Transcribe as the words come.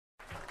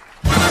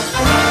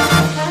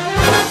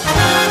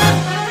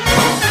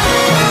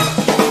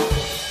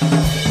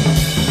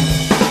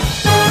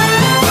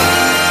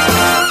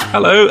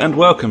Hello and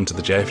welcome to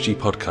the JfG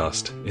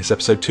podcast. It's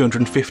episode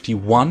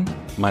 251.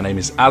 My name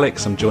is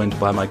Alex. I'm joined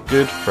by my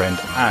good friend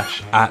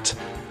Ash at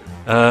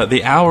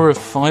the hour of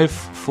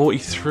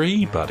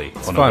 5:43, buddy,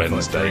 it's on a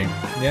Wednesday.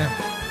 Yeah.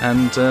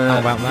 And how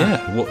about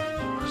that?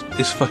 Yeah,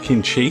 it's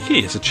fucking cheeky.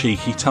 It's a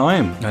cheeky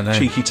time. I know.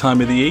 Cheeky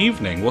time of the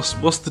evening. What's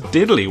the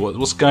diddly?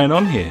 What's going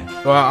on here?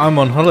 Well, I'm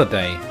on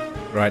holiday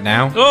right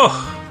now.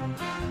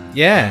 Oh,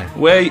 Yeah.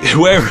 where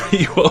are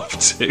you off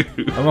to?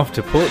 I'm off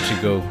to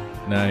Portugal.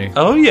 No.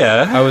 Oh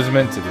yeah. I was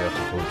meant to be off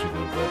to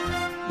Portugal,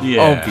 but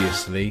Yeah.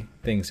 obviously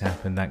things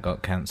happened that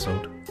got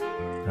cancelled.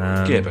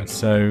 Gibbon.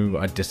 So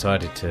I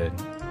decided to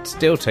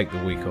still take the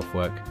week off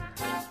work.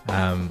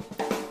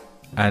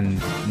 And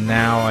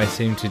now I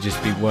seem to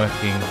just be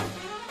working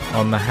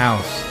on the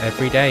house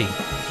every day.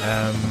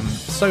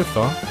 So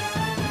far,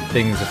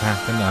 things have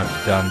happened.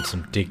 I've done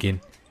some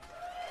digging.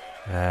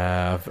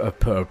 I've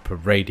put up a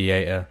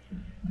radiator.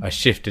 I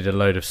shifted a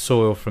load of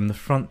soil from the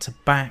front to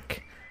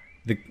back.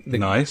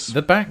 Nice.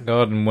 The back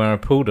garden where I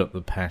pulled up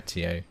the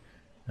patio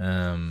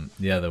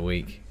the other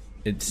week.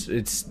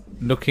 It's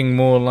looking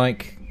more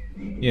like,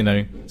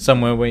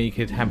 somewhere where you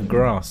could have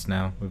grass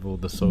now with all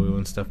the soil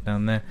and stuff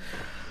down there.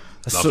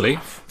 Lovely.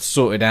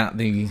 Sorted out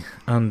the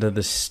under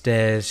the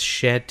stairs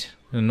shed.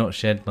 Not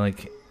shed,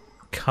 like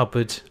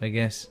cupboard, I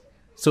guess.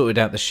 Sorted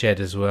out the shed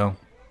as well.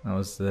 That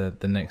was the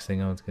next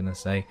thing I was going to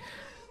say.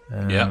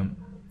 Yeah.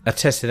 I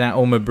tested out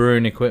all my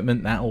brewing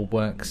equipment. That all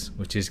works,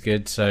 which is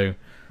good. So,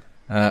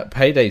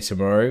 payday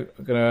tomorrow.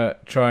 I'm going to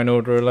try and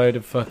order a load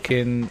of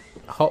fucking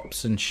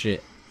hops and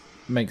shit.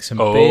 Make some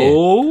beer.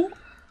 Oh,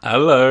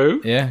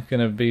 hello. Yeah, going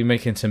to be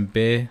making some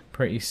beer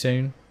pretty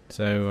soon.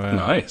 So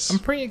Nice. I'm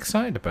pretty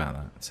excited about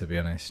that, to be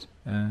honest.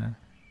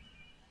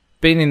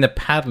 Been in the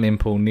paddling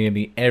pool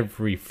nearly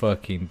every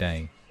fucking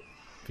day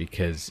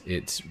because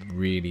it's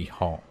really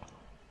hot.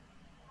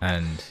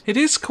 And It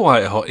is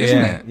quite hot,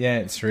 isn't it? Yeah,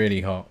 it's really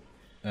hot.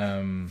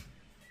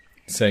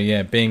 So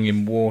yeah, being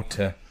in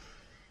water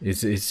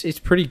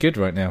is pretty good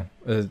right now,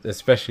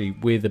 especially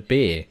with a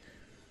beer.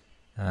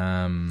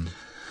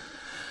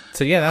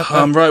 So yeah,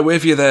 I'm right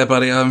with you there,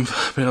 buddy.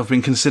 I've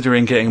been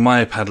considering getting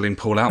my paddling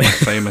pool out, my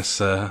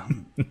famous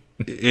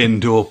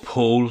indoor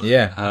pool.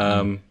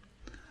 Yeah.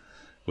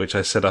 Which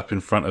I set up in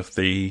front of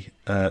the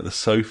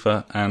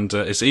sofa, and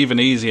it's even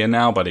easier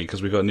now, buddy,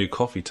 because we've got a new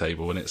coffee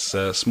table, and it's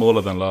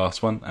smaller than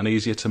last one and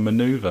easier to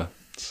manoeuvre.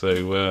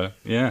 So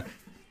yeah,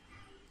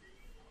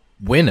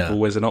 winner.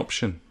 always an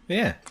option.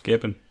 Yeah,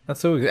 Gibbon.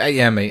 that's all.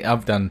 Yeah, mate.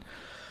 I've done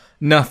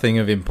nothing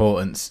of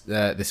importance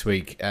this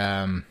week.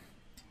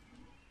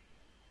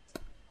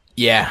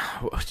 Yeah,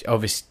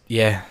 obviously.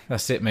 Yeah,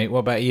 that's it, mate. What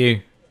about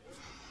you?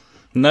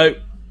 No.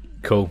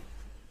 Cool.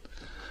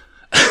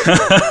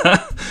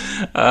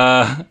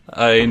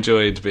 I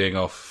enjoyed being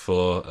off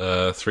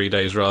for 3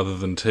 days rather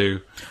than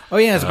 2. Oh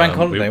yeah, it's a bank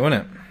holiday,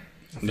 wasn't it?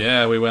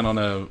 Yeah, we went on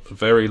a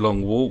very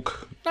long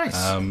walk.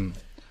 Nice.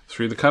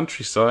 Through the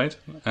countryside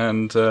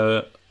and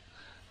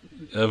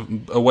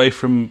away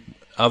from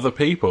other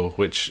people,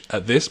 which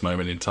at this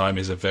moment in time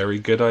is a very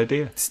good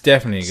idea. It's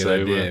definitely a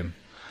good idea.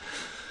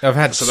 I've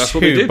had so that's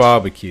what we 2 did.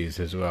 barbecues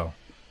as well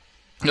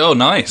Oh,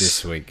 nice.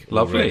 this week.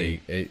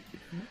 Lovely. Already.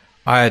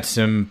 I had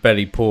some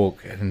belly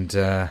pork and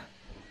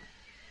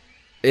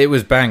it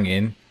was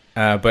banging,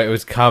 but it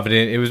was covered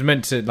in. It was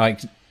meant to,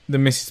 like, the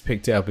missus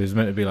picked it up. It was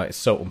meant to be like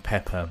salt and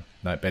pepper,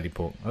 like belly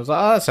pork. I was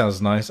like, oh, that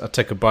sounds nice. I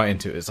took a bite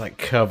into it. It's like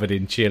covered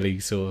in chili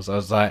sauce. I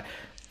was like,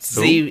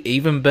 see,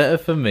 even better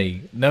for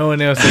me. No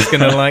one else is going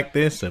to like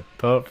this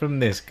apart from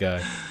this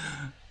guy.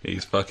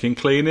 He's fucking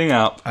cleaning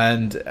up.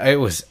 And it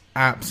was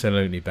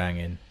absolutely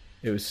banging.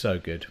 It was so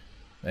good.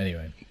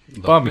 Anyway,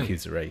 Lovely.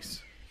 barbecue's a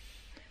race.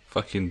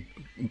 Fucking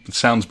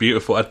sounds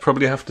beautiful. I'd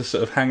probably have to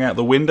sort of hang out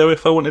the window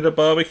if I wanted a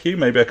barbecue.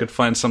 Maybe I could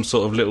find some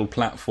sort of little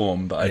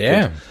platform that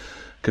I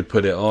could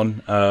put it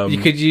on. You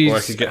could use. Or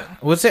I could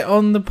get... Was it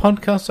on the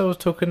podcast I was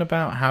talking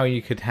about how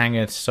you could hang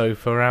a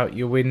sofa out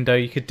your window?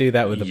 You could do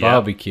that with a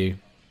barbecue.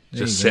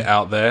 Just sit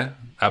out there.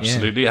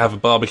 Absolutely. Have a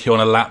barbecue on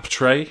a lap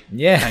tray.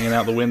 Yeah. Hanging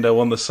out the window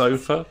on the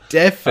sofa.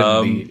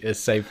 Definitely a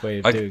safe way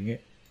of doing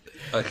it.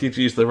 I could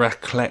use the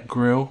raclette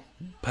grill,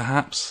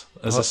 perhaps,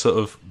 as a sort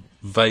of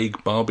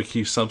vague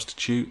barbecue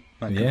substitute.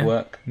 That could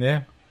work.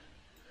 Yeah.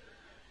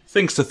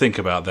 Things to think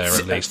about there,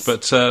 at least.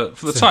 But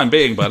for the time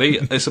being, buddy,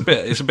 it's a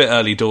bit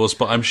early doors.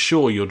 But I'm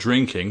sure you're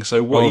drinking.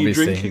 So what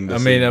Obviously. are you drinking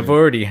this I mean, evening? I've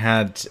already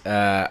had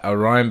a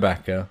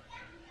Rheinbacher.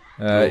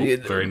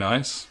 Very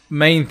nice.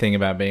 Main thing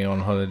about being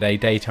on holiday,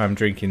 daytime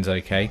drinking's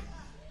okay.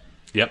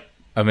 Yep.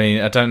 I mean,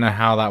 I don't know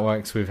how that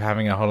works with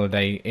having a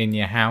holiday in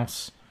your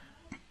house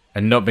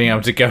and not being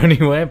able to go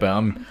anywhere,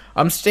 but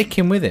I'm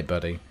sticking with it,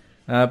 buddy.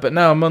 But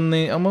no, I'm on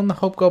the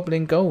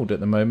Hobgoblin Gold at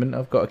the moment.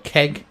 I've got a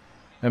keg,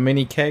 a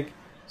mini keg.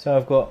 So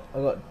I've got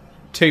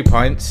 2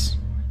 pints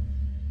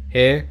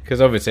here because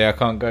obviously I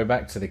can't go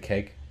back to the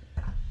keg.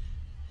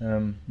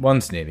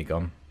 One's nearly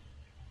gone.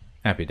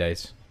 Happy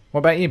days. What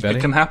about you, buddy?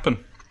 It can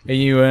happen. Are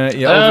you?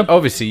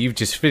 Obviously, you've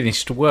just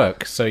finished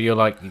work, so you're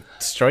like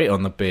straight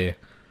on the beer.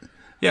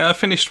 Yeah, I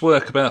finished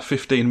work about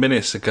 15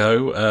 minutes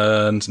ago,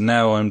 and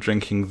now I'm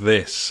drinking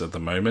this at the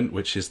moment,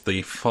 which is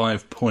the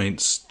 5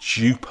 Points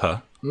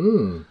Juper.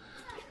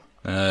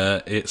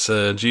 It's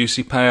a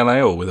juicy pale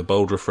ale with a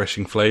bold,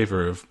 refreshing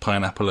flavour of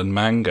pineapple and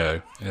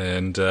mango.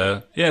 And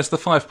it's the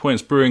 5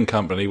 Points Brewing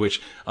Company,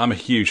 which I'm a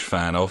huge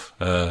fan of.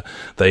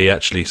 They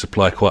actually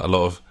supply quite a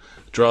lot of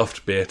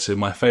draft beer to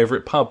my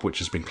favourite pub, which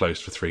has been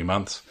closed for 3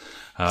 months.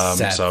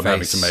 So I'm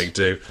happy to make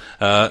do.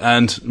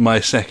 And my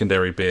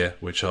secondary beer,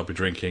 which I'll be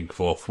drinking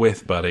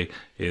forthwith, buddy,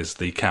 is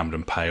the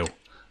Camden Pale.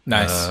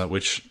 Nice.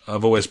 Which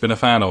I've always been a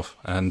fan of.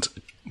 And,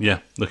 yeah,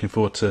 looking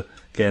forward to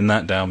getting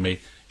that down me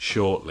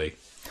shortly.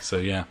 So,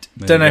 yeah.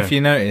 Don't know if you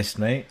noticed,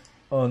 mate.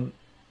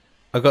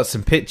 I've got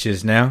some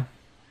pictures now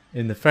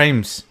in the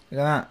frames.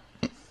 Look at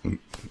that.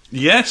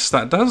 Yes,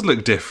 that does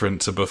look different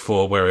to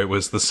before, where it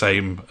was the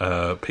same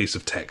piece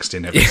of text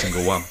in every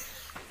single one.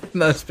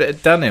 Nice bit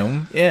of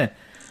Dunhill, yeah.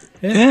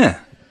 Yeah.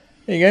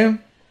 There you go.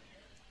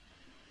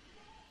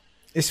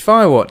 It's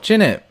Firewatch,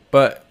 innit?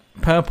 But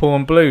purple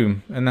and blue,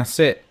 and that's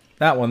it.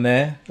 That one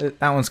there,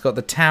 that one's got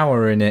the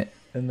tower in it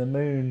and the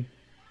moon.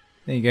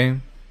 There you go.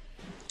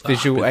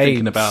 Visual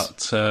aids.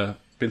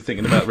 Been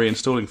thinking about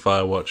reinstalling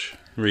Firewatch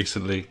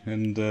recently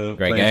and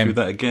playing game. through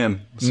that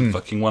again. It's a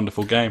fucking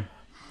wonderful game.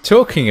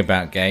 Talking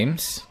about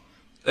games,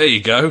 There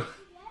you go.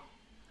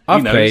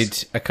 I've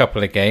played a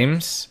couple of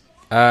games.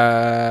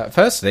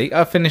 Firstly,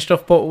 I finished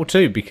off Portal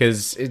 2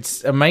 because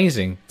it's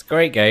amazing. It's a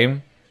great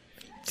game.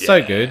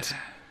 So good.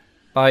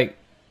 Like,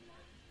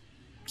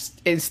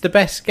 it's the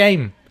best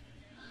game.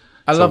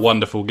 It's a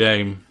wonderful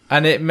game.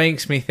 And it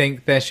makes me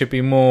think there should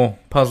be more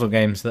puzzle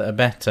games that are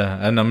better.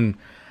 And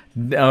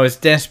I was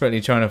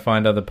desperately trying to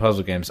find other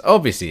puzzle games.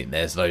 Obviously,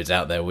 there's loads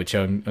out there which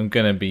I'm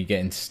going to be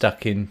getting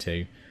stuck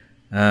into.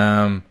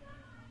 But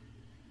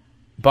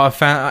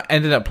I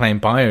ended up playing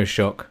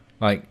BioShock.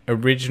 Like,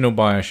 original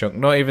BioShock,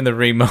 not even the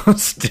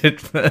remastered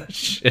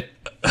version.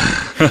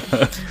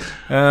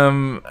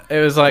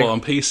 It was like... What,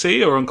 on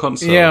PC or on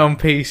console? Yeah, on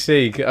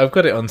PC. I've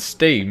got it on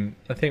Steam.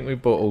 I think we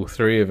bought all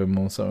 3 of them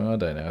or something. I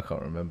don't know, I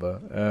can't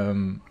remember.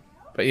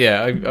 But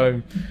yeah,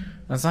 I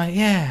was like,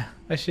 yeah,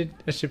 I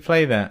should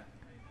play that.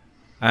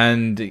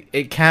 And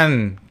it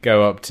can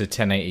go up to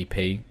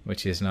 1080p,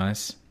 which is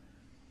nice.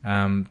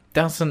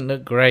 Doesn't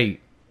look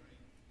great.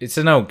 It's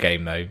an old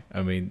game, though.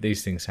 I mean,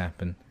 these things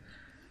happen.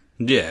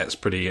 Yeah, it's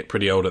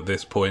pretty old at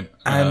this point.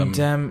 And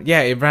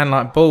it ran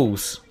like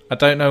balls. I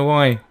don't know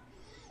why.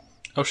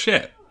 Oh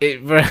shit!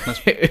 It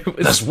was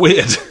That's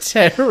weird.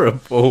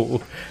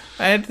 Terrible.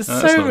 I had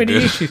so many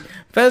issues.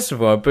 First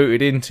of all, I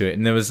booted into it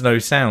and there was no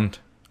sound.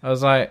 I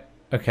was like,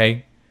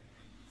 okay,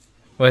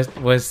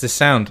 where's the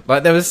sound?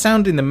 Like, there was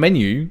sound in the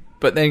menu,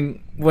 but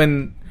then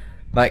when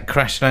like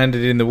crash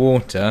landed in the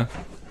water,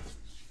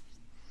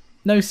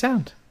 no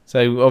sound.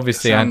 So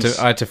obviously, I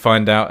had to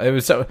find out.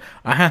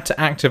 I had to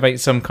activate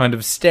some kind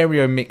of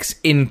stereo mix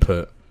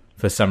input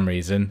for some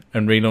reason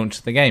and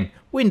relaunch the game.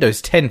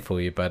 Windows 10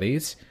 for you,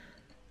 buddies.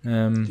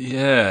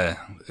 It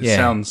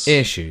sounds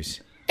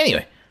issues.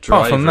 Anyway,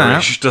 apart from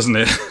that, doesn't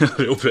it? A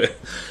little bit.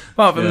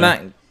 Apart from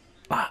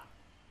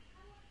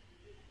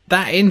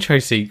that intro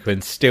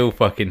sequence still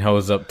fucking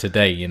holds up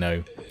today. You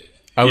know,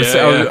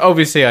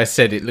 obviously I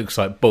said it looks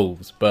like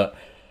balls, but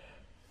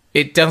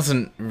it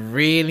doesn't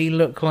really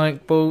look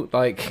like balls.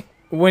 Like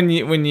when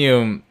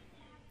you're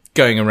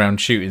going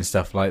around shooting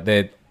stuff, like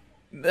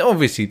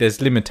obviously there's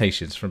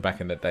limitations from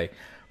back in the day,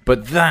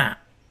 but that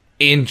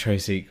intro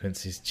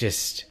sequence is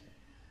just,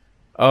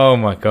 oh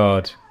my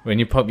god! When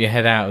you pop your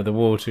head out of the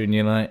water and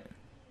you're like,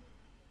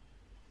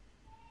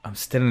 I'm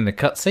still in the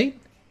cutscene.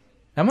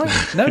 Am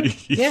I? No?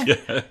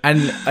 Yeah.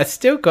 And I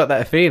still got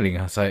that feeling.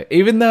 I was like,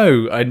 even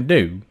though I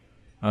knew,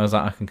 I was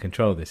like, I can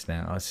control this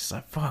now. I was just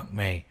like, fuck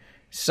me.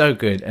 So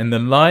good. And the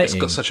lighting.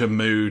 It's got such a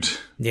mood.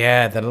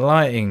 Yeah, the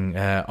lighting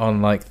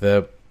on like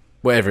the,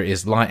 whatever it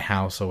is,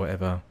 lighthouse or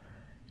whatever.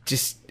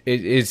 Just,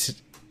 it is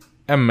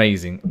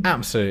amazing.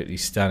 Absolutely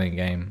stunning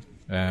game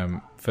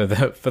for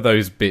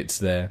those bits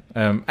there.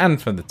 And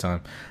for the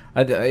time.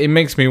 It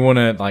makes me want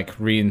to like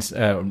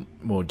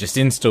just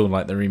install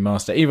like the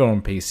remaster, either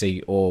on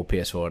PC or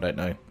PS4. I don't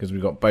know, because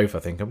we've got both, I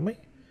think, haven't we?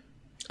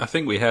 I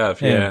think we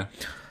have, yeah.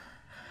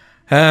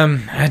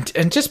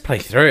 And just play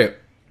through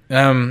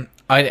it.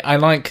 I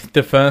like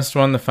the first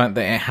one, the fact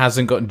that it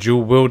hasn't got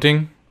dual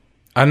wielding.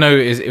 I know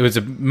it was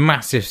a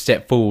massive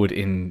step forward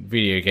in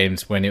video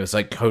games when it was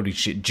like, holy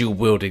shit, dual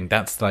wielding,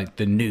 that's like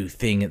the new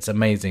thing, it's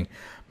amazing.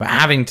 But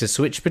having to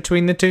switch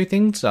between the two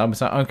things, I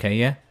was like, okay,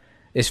 yeah.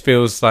 This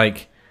feels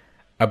like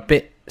a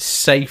bit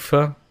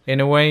safer in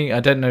a way.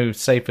 I don't know if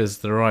safer is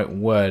the right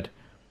word.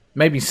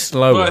 Maybe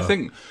slower. Well, I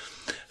think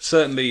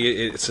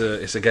certainly it's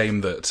a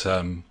game that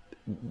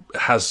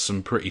has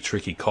some pretty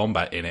tricky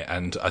combat in it,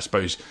 and I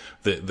suppose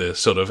the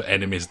sort of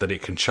enemies that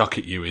it can chuck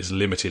at you is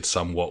limited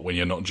somewhat when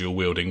you're not dual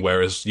wielding,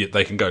 whereas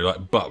they can go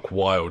like buck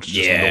wild,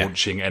 just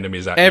launching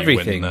enemies at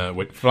everything you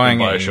when flying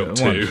in BioShock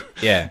 2.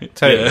 Yeah,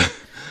 totally. Yeah.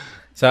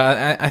 So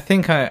I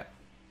think I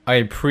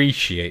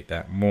appreciate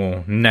that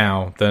more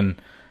now than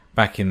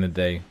back in the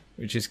day,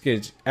 which is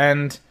good.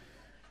 And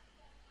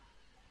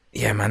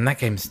Yeah, man, that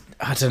game's...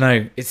 I don't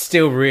know. It's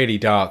still really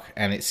dark,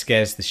 and it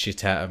scares the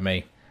shit out of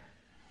me.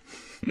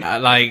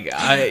 I'm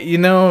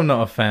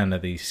not a fan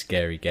of these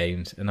scary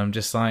games, and I'm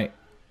just like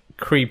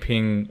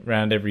creeping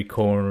around every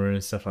corner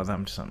and stuff like that.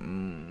 I'm just like,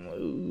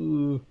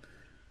 ooh.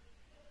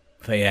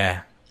 But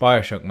yeah,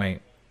 BioShock,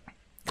 mate.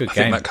 Good game. I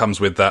think that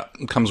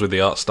comes with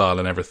the art style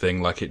and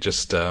everything. Like it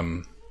just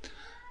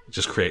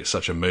creates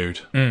such a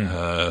mood.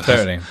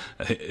 Totally.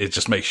 It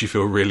just makes you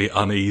feel really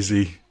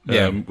uneasy,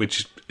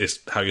 which is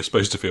how you're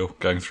supposed to feel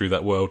going through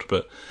that world.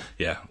 But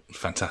yeah,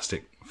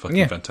 fantastic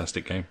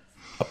game.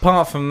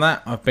 Apart from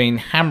that, I've been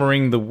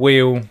hammering the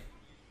wheel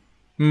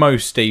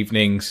most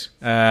evenings,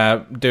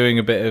 doing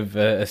a bit of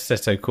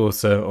Assetto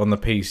Corsa on the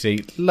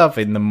PC,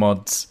 loving the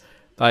mods,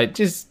 like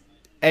just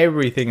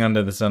everything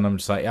under the sun. I'm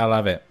just like, I'll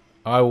have it.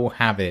 I will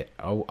have it.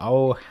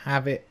 I'll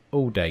have it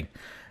all day.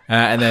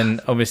 And then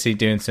obviously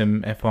doing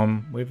some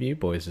F1 with you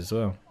boys as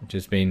well, which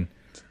has been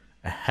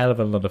a hell of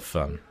a lot of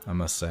fun, I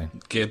must say.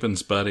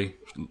 Gibbons, buddy.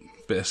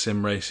 Bit of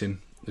sim racing.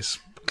 It's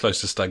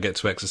closest I get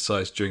to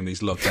exercise during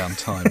these lockdown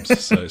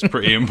times, so it's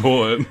pretty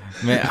important.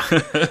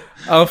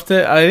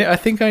 I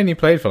think I only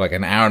played for like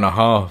an hour and a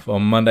half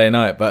on Monday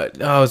night,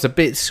 but I was a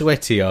bit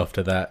sweaty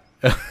after that.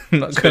 I'm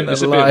not gonna lie.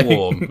 It's a bit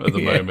warm at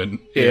the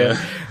moment. Yeah.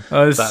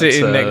 I was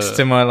sitting next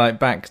to my like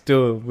back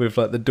door with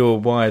like the door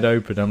wide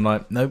open. I'm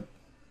like, nope,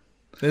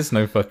 there's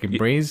no fucking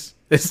breeze.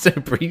 There's no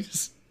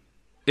breeze.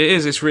 It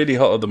is. It's really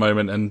hot at the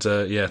moment, and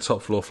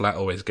top floor flat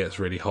always gets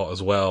really hot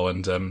as well.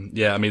 And I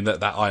mean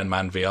that Iron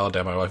Man VR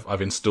demo,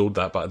 I've installed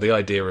that, but the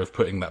idea of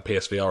putting that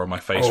PSVR on my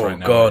face right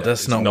now, God,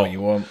 that's not what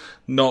you want.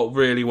 Not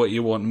really what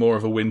you want. More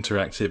of a winter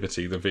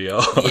activity, the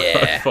VR.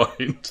 Yeah, I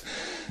find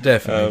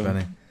definitely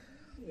funny.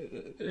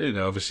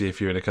 Obviously,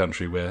 if you're in a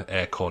country where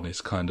aircon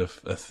is kind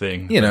of a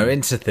thing,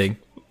 it's a thing,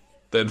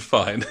 then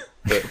fine.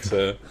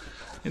 But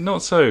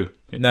not so.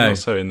 Not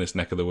so in this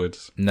neck of the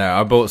woods. No,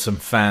 I bought some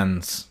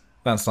fans.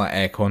 That's like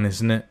aircon,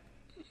 isn't it?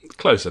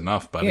 Close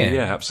enough, buddy.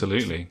 Yeah,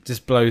 absolutely.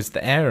 Just blows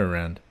the air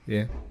around.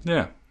 Yeah.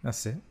 Yeah.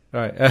 That's it.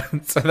 Right.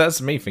 So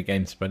that's me for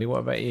games, buddy.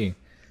 What about you?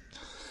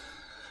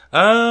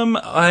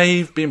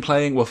 I've been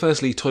playing, well,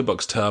 firstly, Toy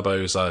Box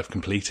Turbos I've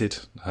completed,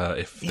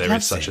 if there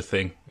is such a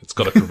thing. It's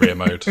got a career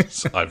mode.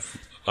 So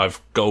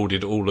I've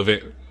golded all of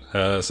it,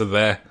 so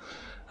there.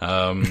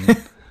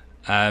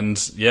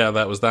 And yeah,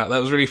 that was that. That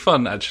was really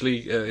fun, actually.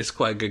 It's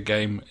quite a good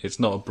game. It's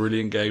not a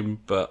brilliant game,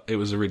 but it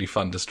was a really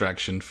fun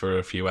distraction for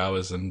a few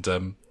hours. And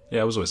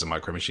I was always a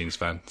Micro Machines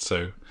fan.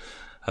 So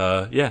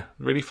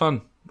really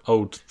fun.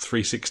 Old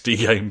 360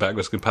 game,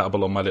 backwards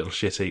compatible on my little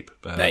shit heap.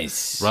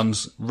 Nice.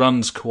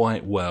 Runs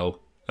quite well.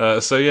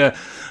 That's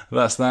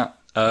that.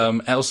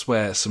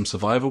 Elsewhere, some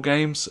survival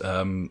games.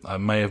 I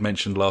may have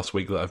mentioned last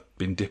week that I've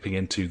been dipping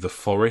into The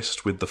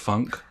Forest with the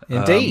Funk.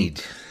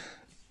 Indeed.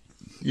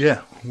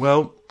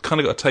 Well, kind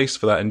of got a taste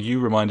for that, and you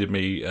reminded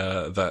me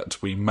that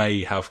we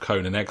may have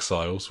Conan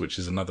Exiles, which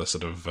is another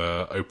sort of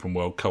open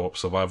world co-op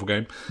survival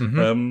game.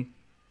 Mm-hmm.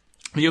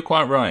 You're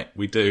quite right,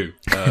 we do.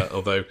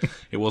 Although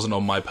it wasn't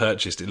on my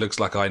purchase, it looks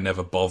like I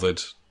never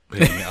bothered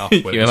picking it up.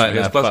 When You're like,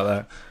 that, fuck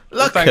that.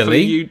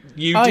 Luckily,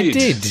 you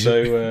did.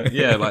 So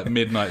like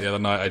midnight the other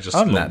night, I just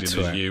logged in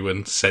as you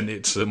and sent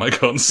it to my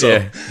console.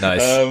 Yeah,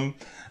 nice.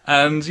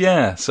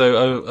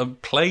 So I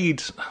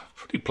played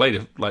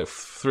like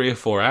 3 or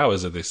 4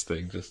 hours of this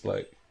thing, just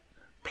like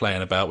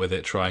playing about with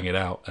it, trying it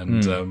out,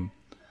 and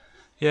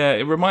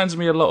it reminds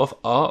me a lot of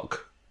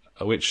Ark,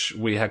 which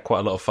we had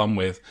quite a lot of fun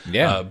with.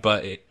 Yeah,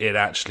 but it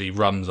actually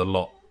runs a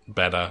lot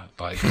better.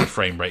 Like the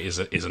frame rate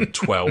isn't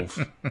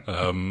 12,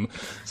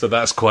 so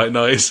that's quite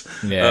nice.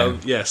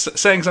 Yeah,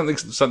 saying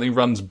something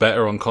runs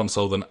better on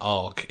console than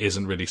Ark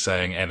isn't really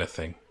saying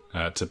anything.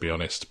 To be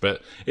honest,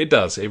 but it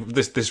does.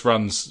 This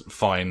runs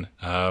fine,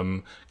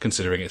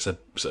 considering it's a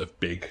sort of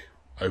big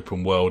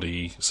open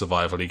worldy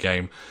survival-y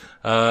game.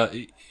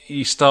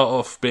 You start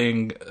off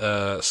being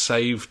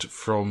saved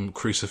from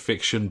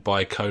crucifixion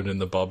by Conan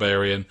the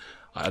Barbarian.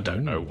 I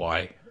don't know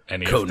why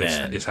any of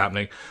this is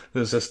happening.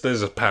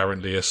 There's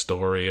apparently a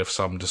story of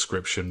some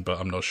description, but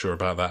I'm not sure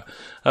about that.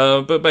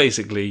 But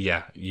basically,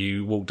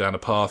 you walk down a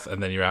path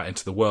and then you're out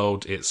into the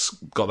world. It's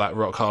got that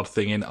rock hard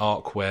thing in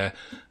Ark where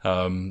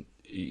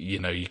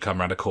you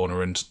come around a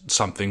corner and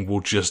something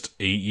will just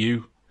eat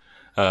you.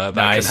 That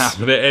can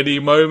happen at any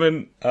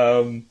moment.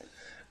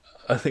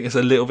 I think it's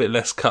a little bit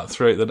less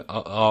cutthroat than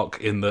Ark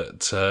in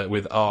that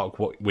with Ark,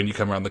 when you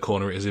come around the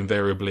corner, it is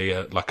invariably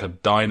like a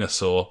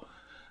dinosaur,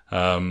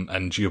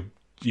 and you're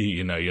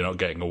not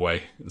getting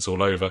away. It's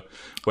all over.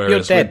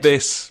 Whereas with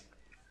this,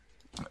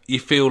 you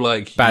feel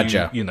like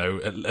Badger.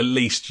 At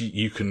least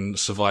you can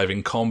survive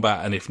in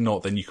combat, and if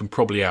not, then you can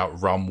probably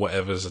outrun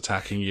whatever's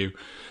attacking you.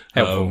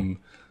 Helpful.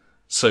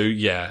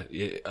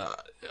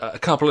 A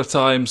couple of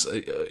times,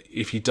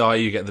 if you die,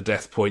 you get the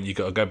death point. You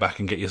got to go back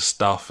and get your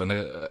stuff. And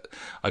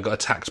I got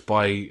attacked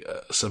by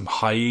some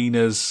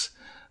hyenas,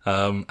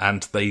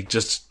 and they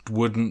just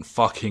wouldn't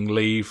fucking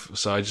leave.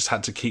 So I just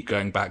had to keep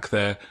going back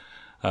there,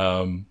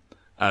 and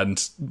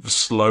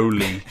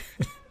slowly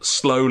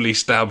slowly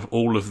stab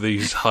all of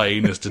these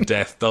hyenas to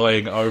death,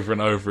 dying over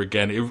and over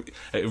again.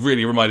 It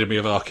really reminded me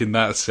of Ark in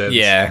that sense.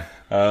 Yeah.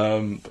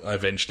 I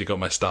eventually got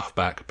my stuff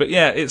back, but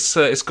yeah,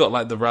 it's got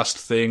like the Rust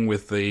thing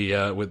with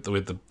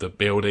the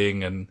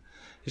building, and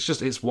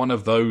it's one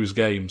of those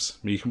games.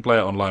 You can play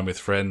it online with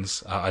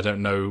friends. I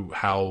don't know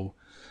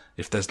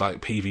if there's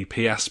like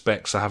PvP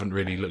aspects. I haven't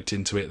really looked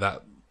into it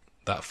that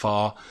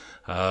far.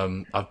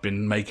 I've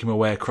been making my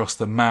way across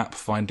the map,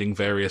 finding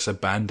various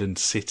abandoned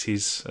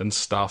cities and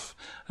stuff.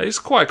 It's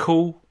quite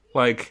cool.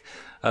 Like,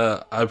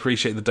 I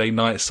appreciate the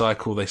day-night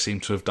cycle. They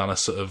seem to have done a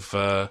sort of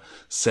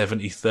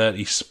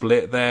 70-30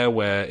 split there,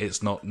 where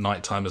it's not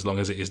nighttime as long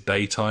as it is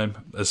daytime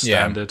as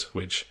standard,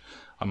 which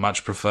I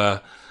much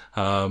prefer.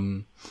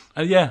 And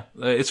yeah,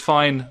 it's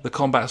fine. The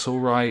combat's all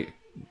right.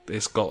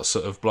 It's got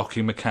sort of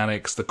blocking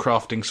mechanics. The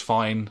crafting's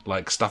fine.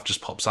 Like, stuff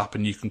just pops up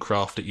and you can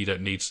craft it. You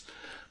don't need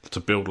to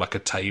build like a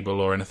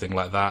table or anything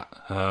like that.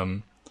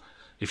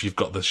 If you've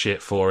got the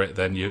shit for it,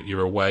 then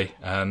you're away,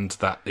 and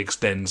that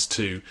extends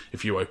to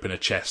if you open a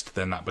chest,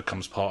 then that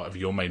becomes part of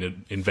your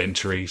main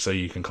inventory, so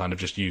you can kind of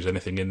just use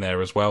anything in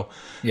there as well.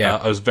 Yeah,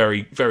 I was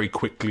very, very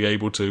quickly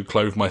able to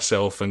clothe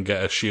myself and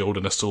get a shield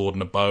and a sword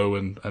and a bow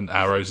and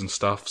arrows and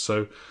stuff.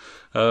 So,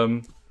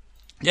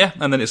 yeah,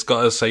 and then it's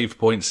got a save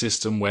point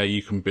system where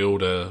you can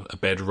build a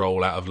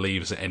bedroll out of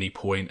leaves at any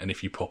point, and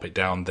if you pop it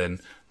down,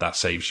 then that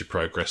saves your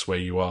progress where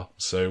you are.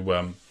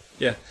 So,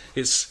 yeah,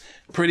 it's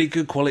pretty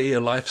good quality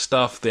of life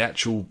stuff. The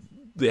actual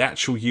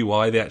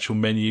UI, the actual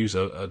menus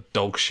are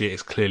dog shit.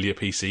 It's clearly a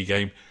PC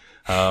game,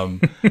 and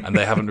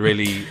they haven't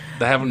really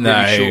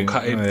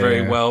shortcutted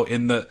very well.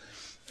 In that,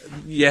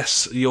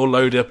 yes, you'll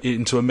load up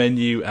into a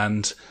menu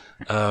and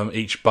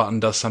each button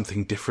does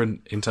something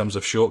different in terms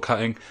of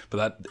shortcutting, but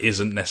that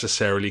isn't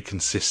necessarily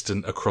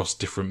consistent across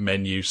different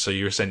menus. So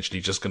you're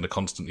essentially just going to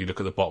constantly look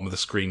at the bottom of the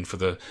screen for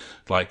the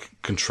like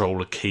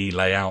controller key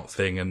layout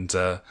thing, and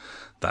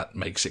that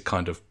makes it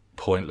kind of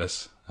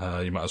pointless.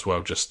 You might as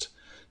well just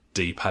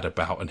D-pad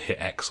about and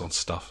hit X on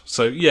stuff.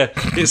 So yeah,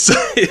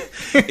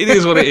 it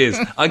is what it is.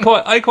 I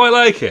quite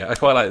like it. I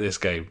quite like this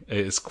game.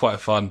 It's quite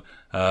fun.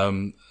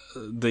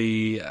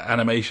 The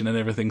animation and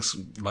everything's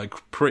like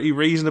pretty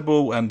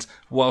reasonable, and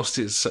whilst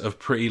it's sort of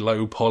pretty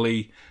low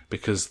poly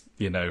because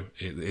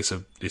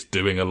it's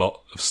doing a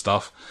lot of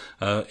stuff,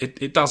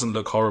 it doesn't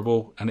look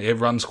horrible, and it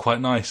runs quite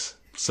nice.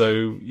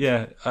 So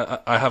yeah,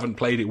 I haven't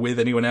played it with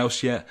anyone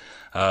else yet.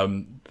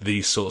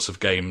 These sorts of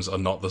games are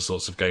not the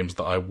sorts of games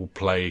that I will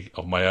play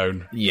on my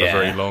own for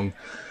very long.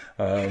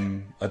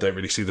 I don't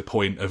really see the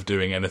point of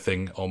doing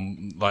anything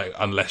on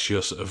unless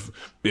you're sort of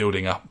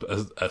building up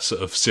a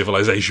sort of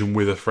civilization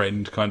with a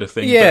friend kind of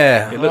thing.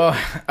 Yeah, but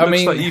it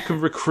looks like you can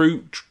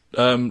recruit,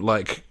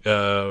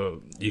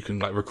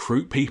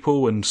 recruit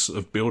people and sort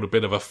of build a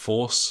bit of a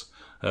force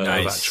of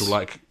actual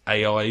like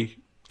AI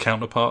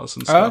counterparts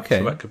and stuff.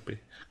 So that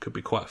could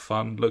be quite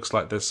fun. Looks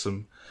like there's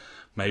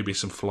maybe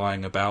some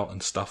flying about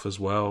and stuff as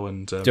well.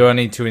 And do I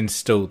need to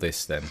install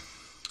this then?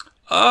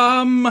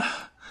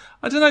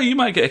 I don't know. You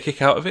might get a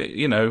kick out of it.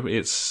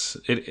 It's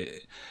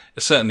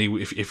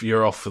certainly if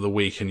you're off for the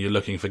week and you're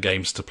looking for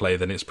games to play,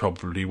 then it's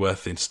probably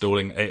worth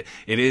installing. It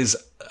is,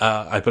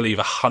 I believe,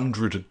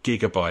 100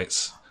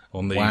 gigabytes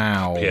on the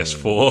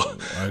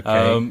PS4.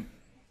 Okay.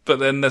 But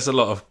then there's a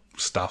lot of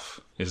stuff,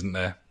 isn't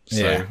there?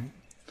 So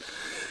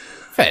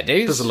fair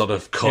dues. There's a lot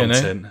of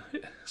content.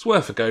 It's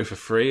worth a go for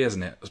free,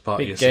 isn't it? As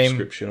part of your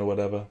subscription or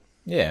whatever.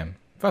 Yeah.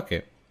 Fuck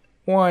it.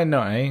 Why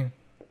not, eh?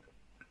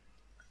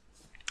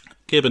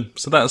 Gibbon.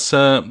 So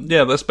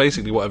that's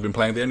basically what I've been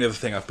playing. The only other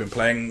thing I've been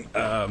playing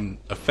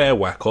a fair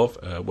whack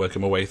of,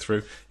 working my way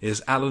through,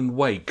 is Alan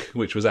Wake,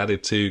 which was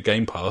added to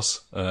Game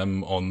Pass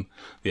on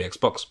the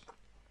Xbox.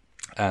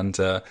 And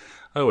I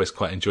always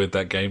quite enjoyed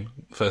that game.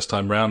 First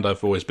time round,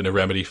 I've always been a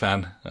Remedy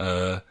fan.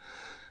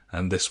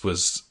 And this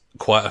was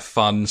quite a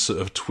fun sort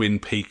of Twin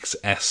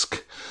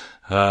Peaks-esque,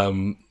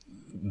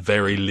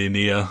 very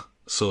linear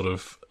sort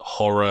of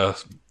horror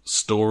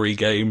story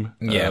game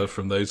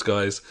from those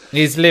guys.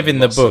 He's living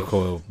the book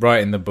or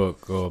writing the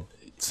book or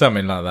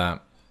something like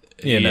that.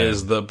 He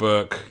is the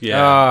book.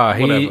 Yeah.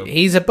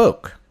 He's a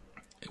book.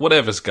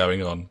 Whatever's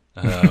going on.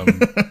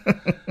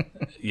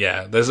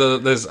 Yeah, there's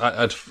this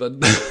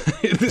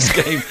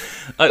game.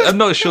 I'm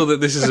not sure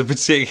that this is a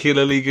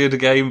particularly good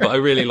game, but I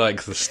really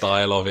like the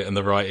style of it and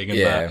the writing and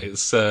that.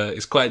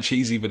 It's quite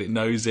cheesy, but it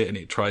knows it and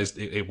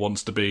it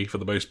wants to be for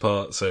the most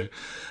part. So,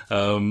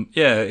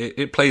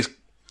 it plays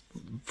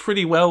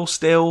pretty well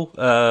still.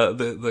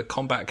 The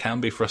combat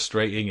can be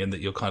frustrating in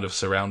that you're kind of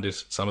surrounded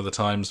some of the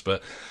times,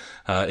 but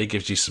it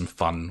gives you some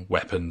fun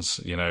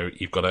weapons.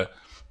 You've got to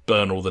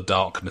burn all the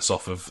darkness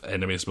off of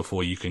enemies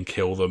before you can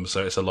kill them,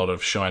 so it's a lot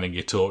of shining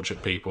your torch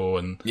at people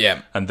and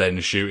then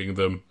shooting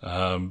them.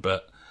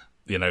 But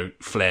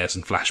flares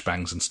and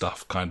flashbangs and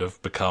stuff kind of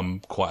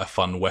become quite a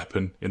fun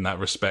weapon in that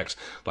respect.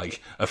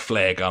 Like a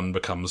flare gun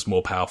becomes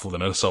more powerful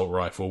than an assault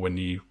rifle when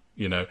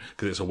because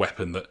it's a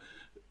weapon that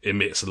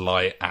emits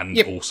light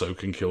and also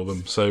can kill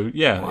them. So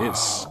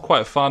it's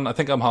quite fun. I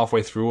think I'm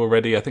halfway through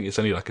already. I think it's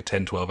only like a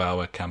 10-12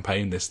 hour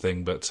campaign, this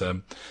thing, but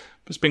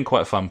it's been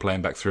quite fun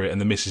playing back through it. And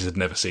the missus had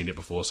never seen it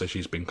before, so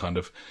she's been kind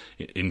of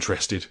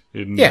interested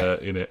in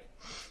it.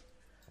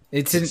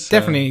 It's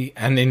definitely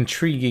an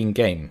intriguing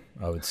game,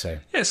 I would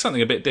say. Yeah, it's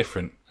something a bit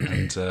different,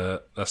 and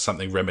that's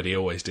something Remedy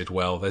always did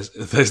well.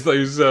 There's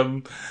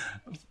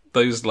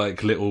those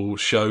like little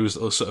shows,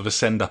 or sort of a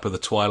send up of the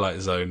Twilight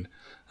Zone,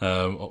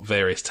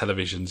 various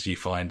televisions you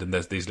find, and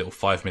there's these little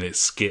 5-minute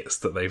skits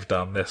that they've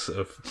done. They're sort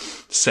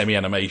of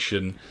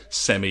semi-animation,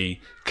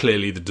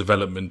 clearly the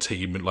development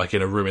team, like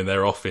in a room in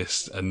their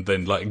office, and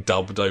then like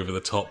dubbed over the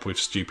top with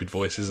stupid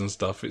voices and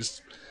stuff. It's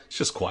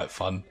just quite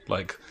fun.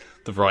 Like,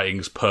 the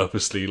writing's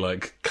purposely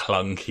like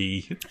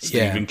clunky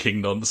Stephen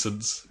King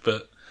nonsense,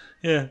 but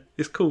yeah,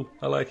 it's cool.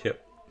 I like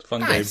it.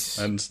 Fun game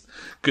and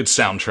good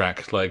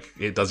soundtrack. Like,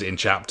 it does it in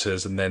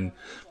chapters and then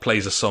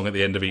plays a song at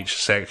the end of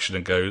each section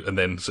and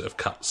then sort of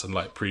cuts and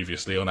like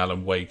previously on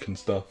Alan Wake and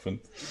stuff. And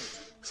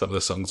some of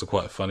the songs are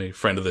quite funny.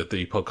 Friend of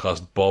the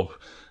podcast, Bob,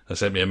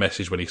 sent me a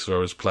message when he saw I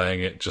was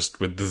playing it, just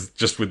with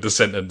the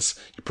sentence,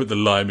 "You put the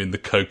lime in the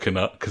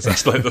coconut," because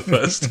that's like the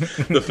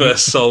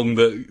first song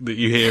that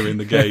you hear in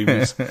the game.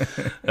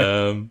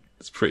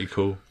 It's pretty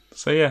cool.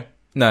 So yeah,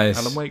 nice.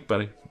 Alan Wake,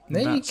 buddy.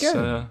 There you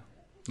go.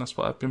 That's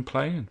what I've been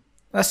playing.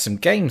 That's some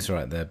games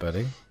right there,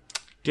 buddy.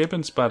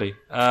 Gibbons, buddy.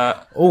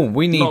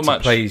 We need to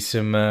play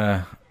some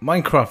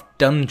Minecraft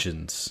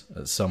Dungeons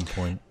at some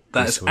point.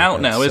 That's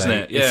out now, isn't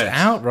it? Yeah, it's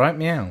out, right?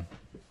 Meow.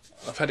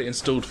 I've had it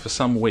installed for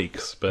some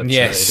weeks, but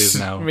yes, it is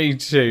now. Me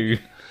too.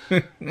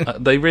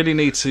 They really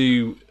need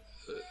to.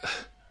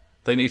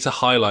 They need to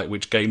highlight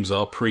which games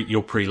you're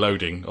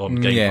preloading on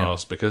Game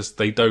Pass, because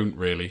they don't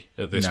really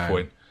at this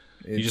point.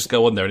 You just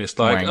go on there and it's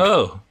like,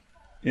 wank.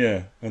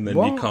 And then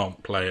you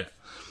can't play it.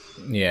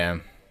 Yeah.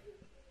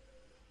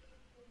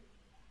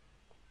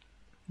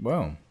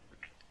 Well,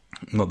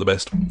 not the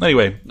best.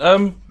 Anyway,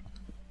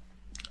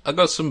 I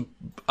got some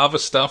other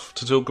stuff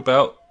to talk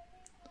about.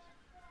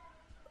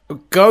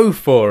 Go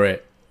for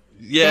it.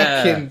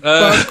 Yeah. Fucking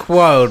buck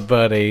wild,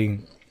 buddy.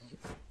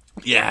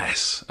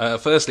 Yes.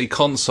 Firstly,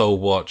 console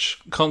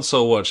watch!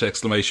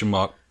 Exclamation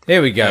mark.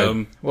 Here we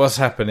go. What's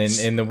happening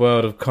in the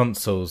world of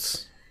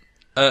consoles?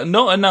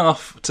 Not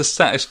enough to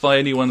satisfy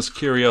anyone's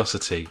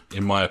curiosity,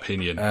 in my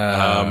opinion.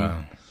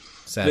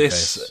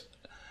 This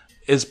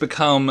has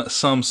become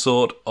some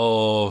sort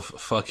of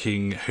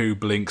fucking who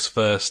blinks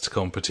first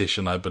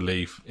competition, I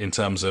believe, in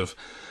terms of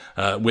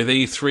with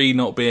E3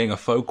 not being a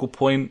focal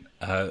point.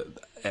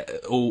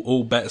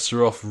 All bets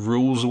are off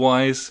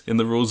rules-wise in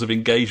the rules of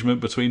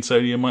engagement between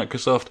Sony and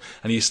Microsoft,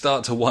 and you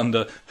start to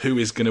wonder who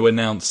is going to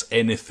announce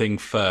anything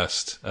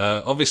first.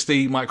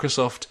 Obviously,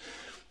 Microsoft,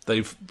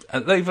 they've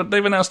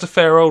announced a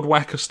fair old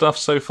whack of stuff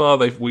so far.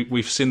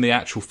 We've seen the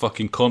actual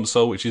fucking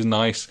console, which is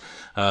nice.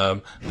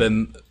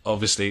 Then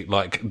obviously,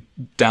 like,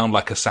 down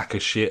like a sack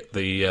of shit,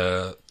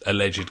 the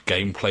alleged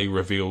gameplay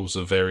reveals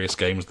of various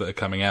games that are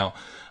coming out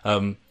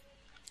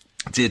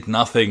did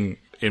nothing,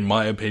 in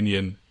my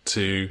opinion,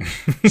 to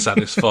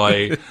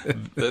satisfy,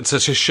 to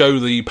show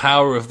the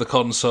power of the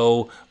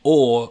console,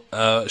 or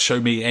show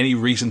me any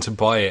reason to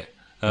buy it.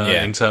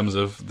 In terms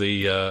of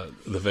the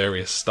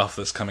various stuff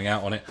that's coming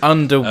out on it.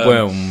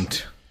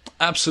 Underwhelmed.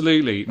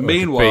 Absolutely.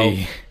 Meanwhile,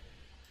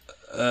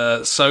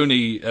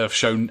 Sony have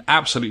shown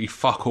absolutely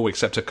fuck all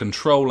except a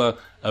controller,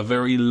 a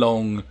very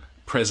long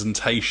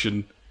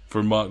presentation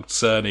from Mark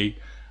Cerny,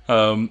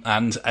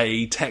 and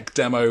a tech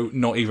demo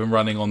not even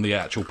running on the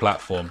actual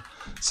platform.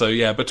 So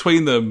yeah,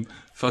 between them,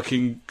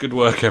 fucking good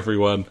work,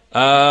 everyone.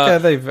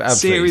 They've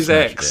absolutely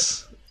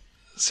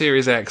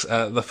Series X.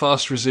 The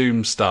fast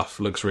resume stuff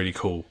looks really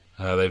cool.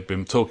 They've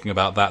been talking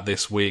about that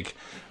this week.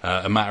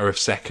 A matter of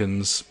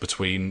seconds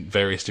between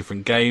various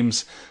different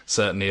games.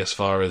 Certainly, as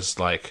far as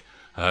like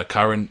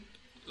current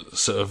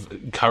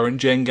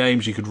gen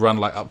games, you could run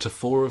like up to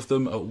 4 of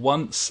them at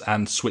once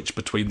and switch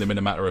between them in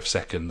a matter of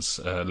seconds,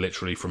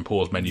 literally from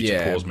pause menu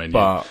to pause menu.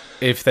 But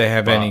if they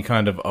have any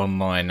kind of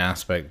online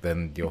aspect,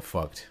 then you're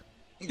fucked.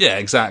 Yeah,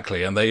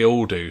 exactly, and they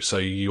all do, so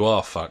you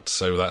are fucked,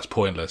 so that's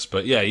pointless.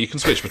 But yeah, you can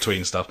switch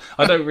between stuff.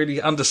 I don't really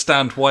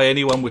understand why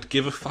anyone would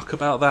give a fuck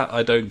about that.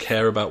 I don't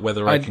care about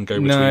whether I can go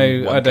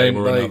between one game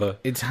or another.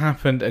 It's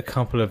happened a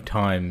couple of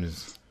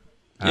times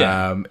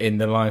in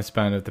the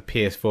lifespan of the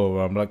PS4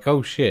 where I'm like,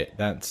 oh shit,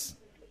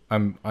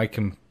 I'm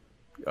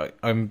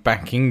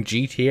backing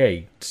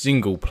GTA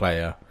single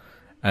player,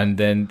 and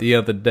then the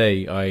other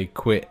day I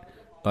quit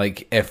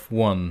like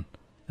F1.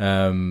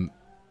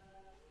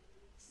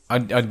 I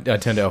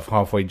turned it off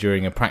halfway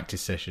during a practice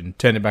session.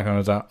 Turned it back on. I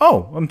was like,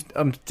 "Oh,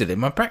 I'm still in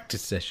my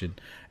practice session."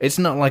 It's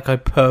not like I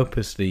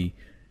purposely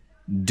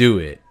do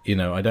it. You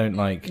know, I don't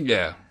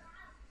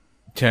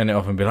turn it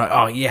off and be like,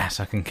 "Oh yes,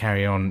 I can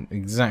carry on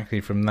exactly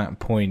from that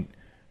point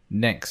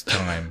next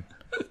time."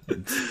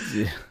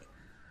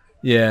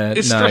 It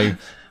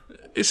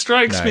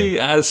strikes me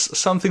as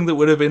something that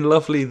would have been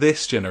lovely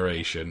this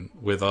generation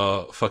with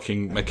our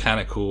fucking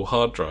mechanical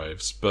hard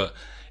drives, but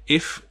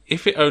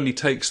if it only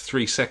takes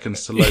 3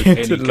 seconds to load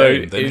any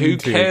game, then who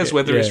cares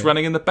whether it's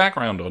running in the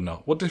background or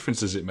not? What difference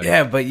does it make?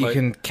 Yeah, but you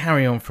can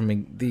carry on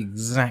from the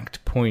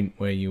exact point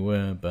where you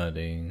were,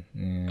 buddy.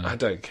 Yeah. I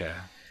don't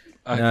care.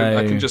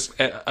 I can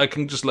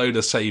just load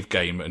a save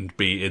game and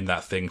be in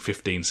that thing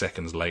 15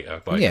 seconds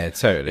later. Like, yeah,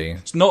 totally.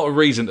 It's not a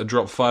reason to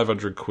drop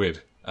 500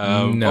 quid.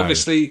 No.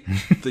 Obviously,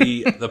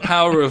 the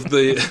power of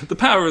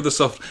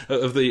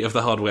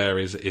the hardware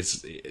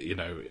is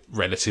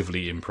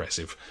relatively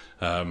impressive,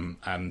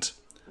 and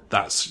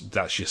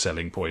that's your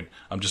selling point.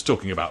 I'm just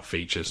talking about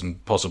features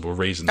and possible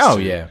reasons.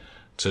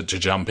 To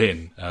jump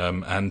in,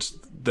 and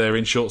they're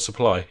in short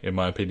supply, in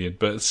my opinion.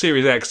 But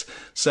Series X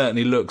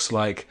certainly looks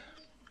like,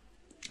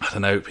 I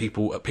don't know,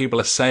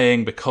 people are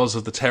saying because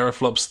of the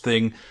teraflops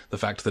thing, the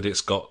fact that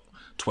it's got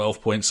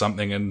 12 point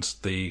something and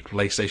the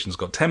PlayStation's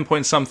got 10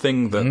 point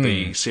something, that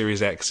the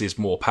Series X is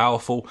more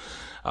powerful.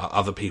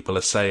 Other people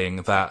are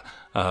saying that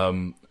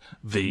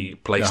the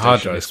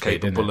PlayStation is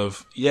capable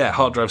of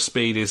hard drive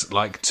speed is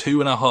like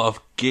 2.5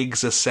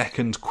 gigs a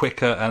second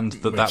quicker, and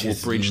that will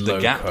bridge the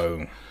gap.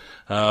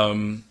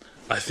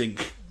 I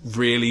think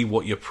really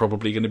what you're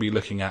probably going to be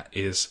looking at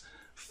is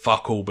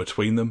fuck all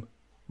between them,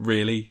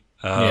 really.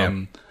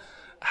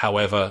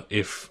 However,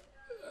 if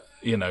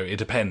it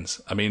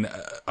depends. I mean,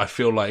 I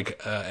feel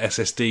like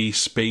SSD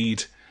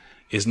speed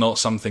is not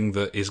something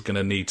that is going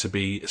to need to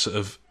be sort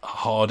of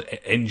hard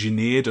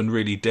engineered and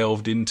really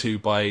delved into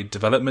by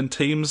development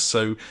teams.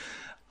 So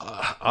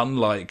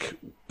unlike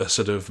a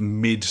sort of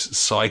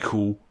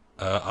mid-cycle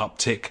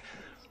uptick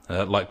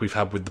like we've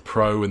had with the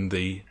Pro and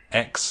the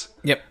X,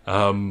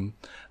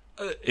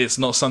 it's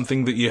not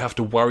something that you have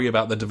to worry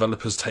about the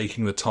developers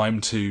taking the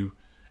time to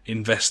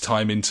invest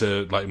time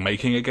into, like,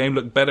 making a game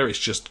look better. It's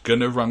just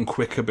gonna run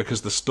quicker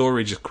because the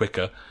storage is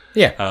quicker.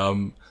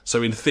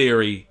 So in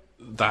theory,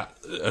 that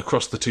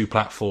across the two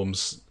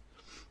platforms,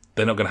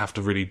 they're not gonna have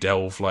to really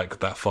delve like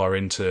that far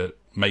into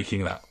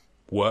making that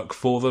work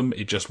for them.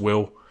 It just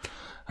will,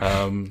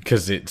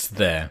 because it's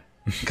there.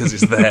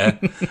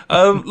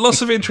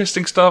 Lots of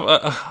interesting stuff.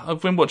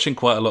 I've been watching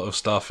quite a lot of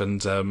stuff,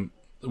 and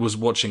was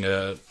watching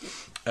an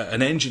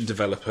engine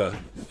developer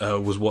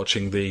was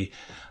watching the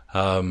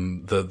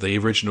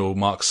original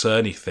Mark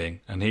Cerny thing,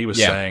 and he was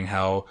saying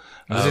how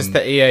was this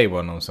the EA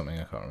one or something?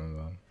 I can't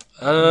remember.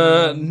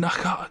 No,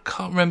 I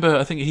can't remember.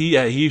 I think he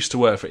used to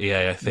work for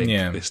EA. I think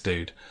this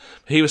dude.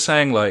 He was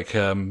saying like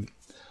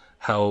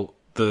how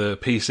the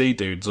PC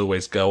dudes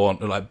always go on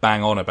like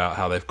bang on about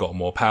how they've got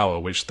more power,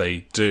 which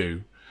they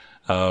do,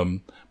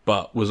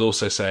 but was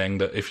also saying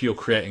that if you're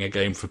creating a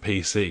game for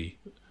PC,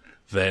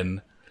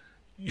 then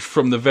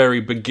from the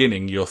very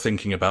beginning, you're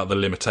thinking about the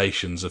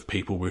limitations of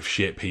people with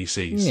shit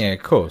PCs. Yeah,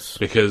 of course.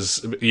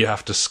 Because you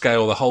have to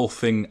scale the whole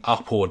thing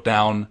up or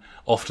down.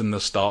 Often they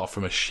start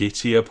from a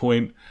shittier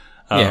point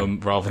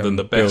rather than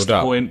the best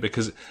point.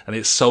 And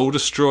it's soul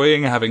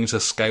destroying having to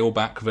scale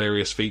back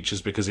various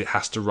features because it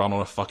has to run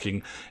on a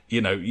fucking,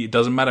 it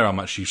doesn't matter how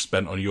much you've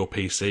spent on your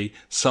PC.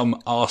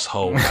 Some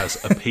arsehole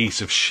has a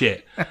piece of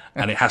shit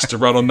and it has to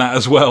run on that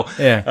as well.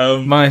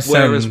 My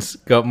son's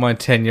got my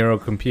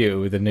 10-year-old computer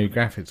with a new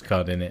graphics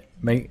card in it.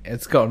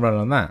 It's got to run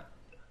on that.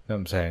 You know what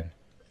I'm saying?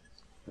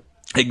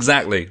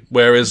 Exactly.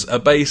 Whereas a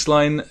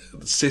baseline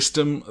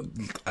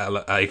system,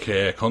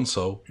 aka a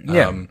console,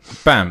 bam.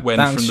 When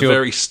from the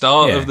very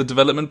start of the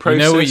development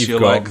process, you're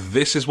like,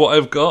 this is what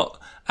I've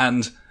got.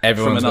 And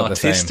everyone's from an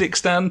artistic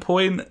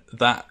standpoint,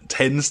 that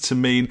tends to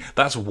mean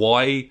that's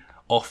why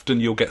often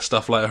you'll get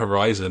stuff like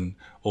Horizon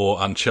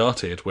or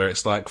Uncharted, where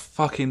it's like,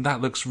 fucking,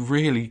 that looks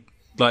really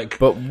like.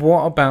 But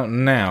what about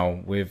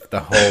now with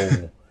the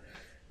whole,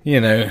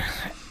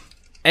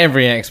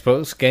 every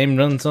Xbox game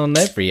runs on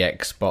every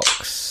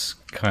Xbox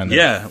kind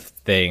of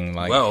thing.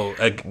 Like, well,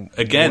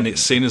 again,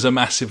 it's seen as a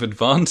massive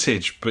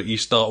advantage, but you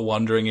start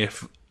wondering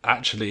if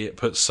actually it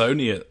puts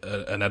Sony at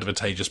an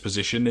advantageous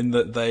position in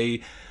that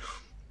they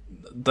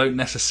don't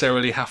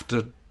necessarily have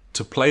to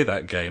play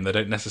that game. They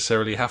don't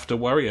necessarily have to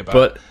worry about.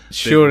 But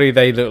surely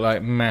they look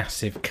like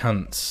massive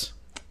cunts.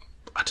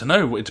 I don't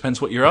know. It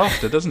depends what you're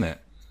after, doesn't it?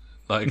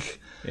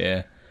 Like,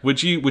 yeah.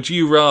 Would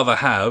you rather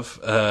have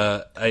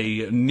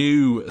a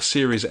new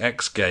Series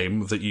X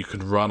game that you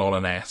could run on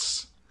an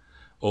S,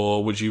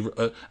 or would you,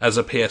 as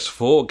a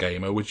PS4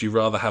 gamer, would you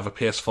rather have a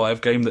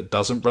PS5 game that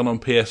doesn't run on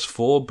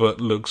PS4 but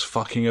looks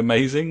fucking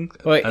amazing?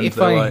 Well, if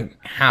I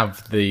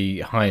have the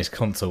highest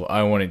console,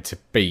 I want it to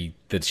be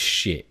the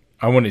shit.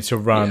 I want it to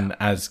run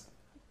as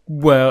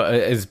well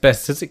as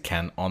best as it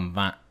can on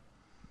that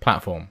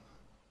platform.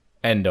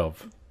 End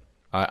of.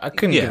 I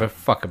couldn't give a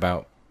fuck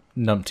about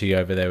Numpty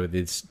over there with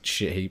his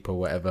shit heap or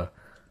whatever.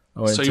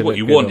 So what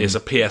you want is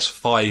a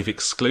PS5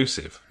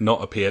 exclusive,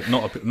 not a game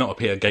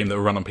that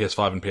will run on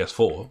PS5 and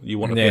PS4. You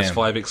want a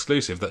PS5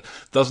 exclusive that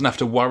doesn't have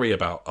to worry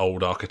about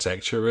old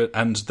architecture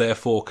and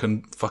therefore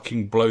can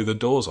fucking blow the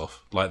doors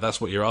off. Like,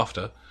 that's what you're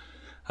after.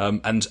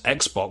 And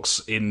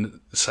Xbox, in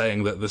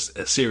saying that the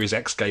Series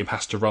X game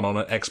has to run on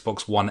an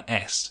Xbox One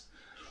S.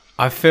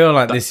 I feel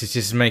like this is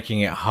just making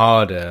it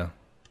harder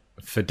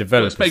for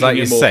developers. It's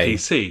making it more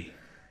PC.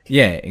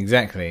 Yeah,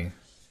 exactly.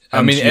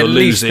 I mean, you're at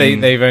least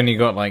losing... they've only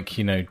got like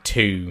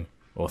 2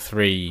 or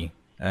 3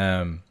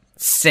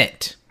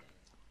 set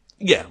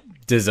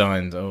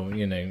designs or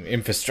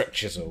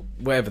infrastructures or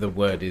whatever the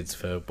word is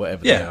for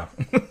whatever they are.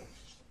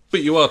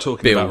 But you are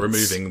talking about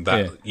Builds. removing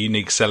that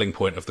unique selling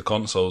point of the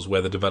consoles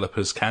where the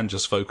developers can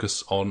just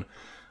focus on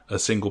a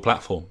single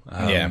platform.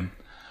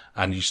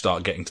 And you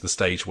start getting to the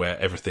stage where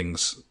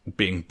everything's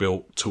being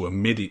built to a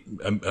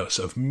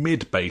sort of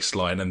mid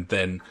baseline, and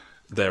then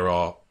there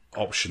are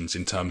options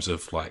in terms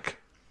of like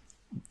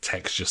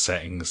texture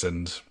settings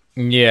and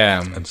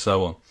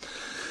so on.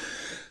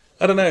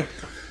 I don't know.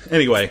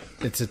 Anyway,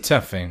 it's a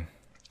tough thing.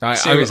 I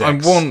X.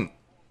 want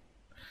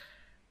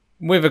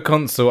with a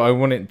console. I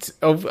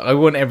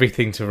want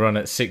everything to run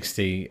at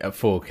 60 at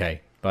 4K.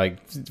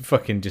 Like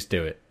fucking just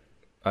do it.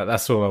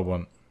 That's all I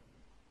want.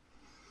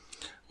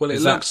 Well,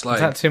 it looks like...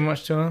 Is that too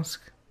much to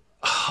ask?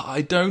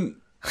 I don't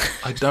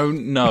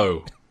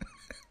know.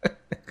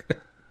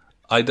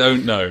 I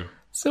don't know.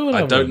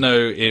 I don't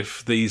know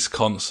if these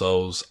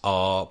consoles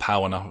are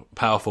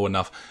powerful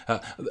enough.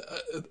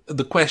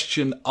 The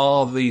question,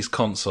 are these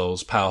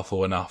consoles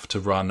powerful enough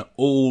to run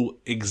all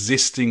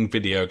existing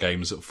video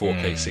games at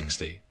 4K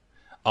 60?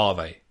 Are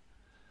they?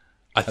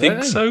 I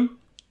think so.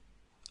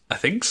 I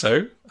think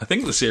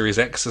the Series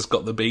X has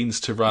got the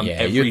beans to run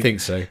you'd think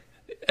so.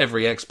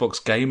 Every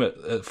Xbox game at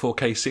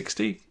 4K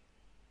 60.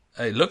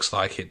 It looks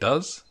like it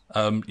does.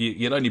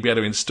 You'd only be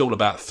able to install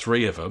about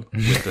 3 of them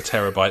with the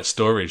terabyte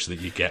storage that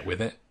you get with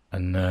it. I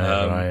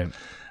know, right?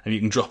 And you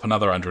can drop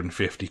another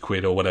 150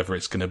 quid or whatever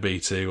it's going to be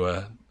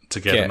to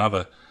get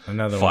another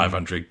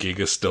 500 gig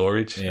of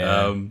storage.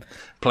 Yeah.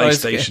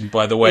 PlayStation,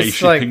 by the way, it's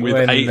shipping like with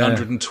when,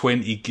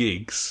 820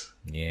 gigs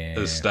Yeah.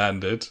 as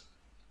standard.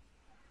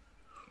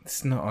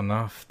 It's not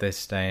enough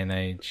this day and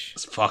age.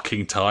 It's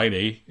fucking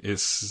tiny.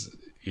 It's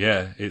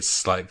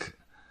like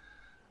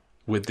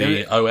with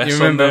the OS You on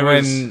remember there.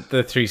 when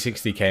the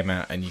 360 came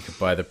out and you could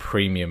buy the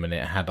premium and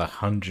it had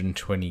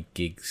 120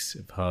 gigs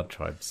of hard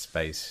drive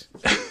space?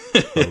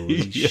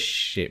 Holy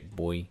shit,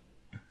 boy.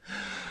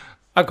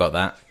 I got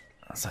that.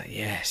 I was like,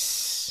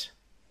 yes.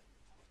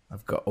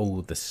 I've got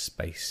all the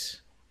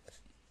space.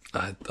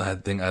 I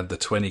think I had the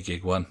 20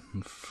 gig one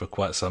for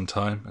quite some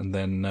time, and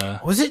then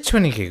was it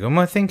 20 gig? Or am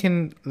I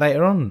thinking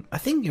later on? I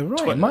think you're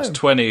right.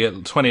 20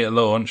 at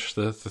launch,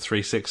 the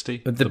 360.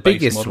 But the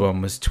biggest model.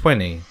 one was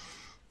 20.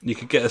 You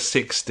could get a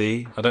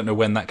 60. I don't know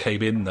when that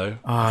came in though.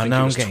 Oh,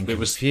 no, I'm getting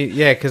confused.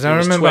 Yeah, because I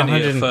remember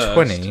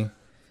 120.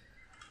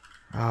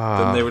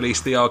 Then they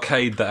released the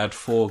arcade that had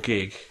 4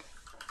 gig.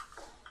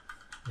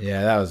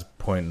 Yeah, that was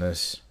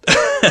pointless.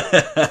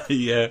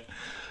 Yeah.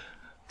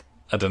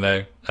 I don't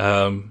know.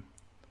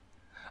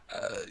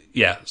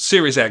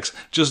 Series X.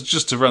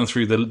 Just to run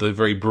through the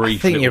very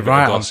brief little bit of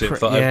gossip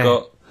that I've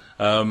got.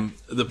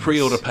 The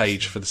pre-order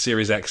page for the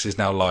Series X is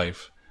now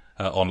live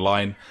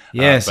online.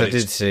 Yes, I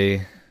did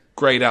see.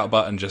 Grayed out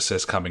button just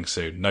says coming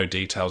soon. No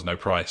details, no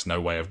price, no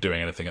way of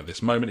doing anything at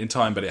this moment in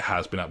time, but it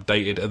has been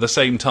updated. At the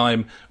same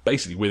time,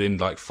 basically within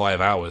like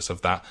 5 hours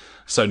of that,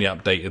 Sony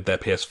updated their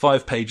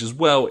PS5 page as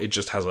well. It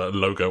just has a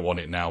logo on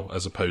it now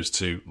as opposed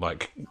to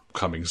like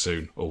coming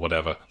soon or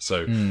whatever.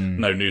 So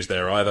no news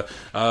there either.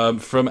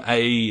 From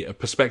a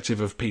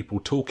perspective of people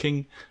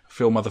talking,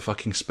 Phil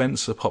motherfucking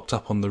Spencer popped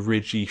up on the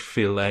Ridgy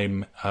Phil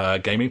Aim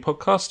gaming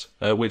podcast,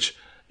 which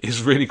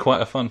is really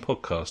quite a fun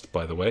podcast,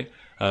 by the way.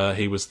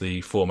 He was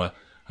the former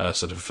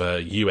US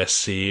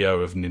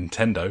CEO of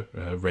Nintendo,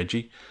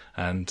 Reggie,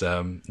 and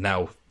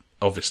now,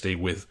 obviously,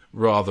 with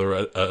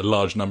rather a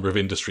large number of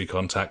industry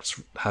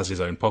contacts, has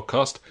his own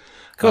podcast.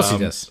 Of course he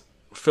does.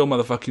 Phil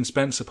motherfucking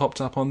Spencer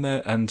popped up on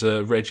there, and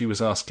Reggie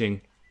was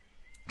asking,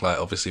 like,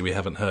 obviously we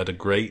haven't heard a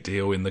great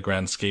deal in the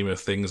grand scheme of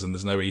things, and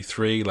there's no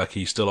E3, like,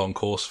 he's still on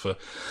course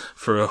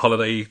for a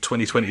holiday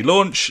 2020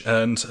 launch,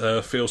 and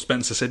Phil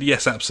Spencer said,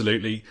 yes,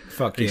 absolutely.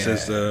 He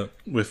says,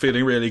 we're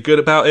feeling really good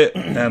about it,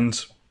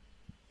 and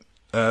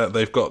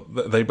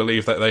they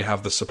believe that they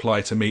have the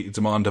supply to meet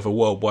demand of a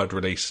worldwide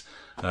release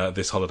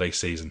this holiday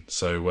season.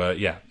 So,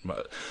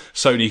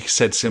 Sony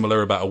said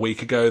similar about a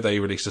week ago. They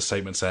released a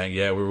statement saying,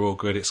 yeah, we're all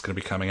good, it's going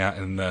to be coming out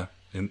in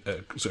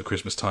sort of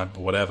Christmas time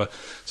or whatever.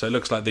 So it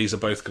looks like these are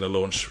both going to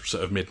launch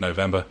sort of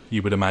mid-November,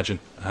 you would imagine.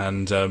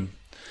 And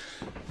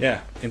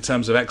in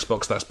terms of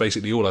Xbox, that's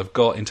basically all I've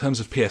got. In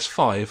terms of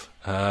PS5,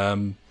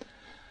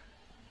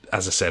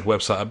 as I said,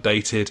 website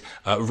updated.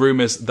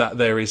 Rumours that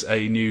there is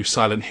a new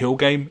Silent Hill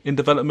game in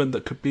development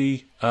that could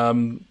be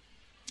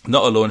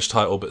not a launch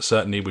title, but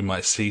certainly we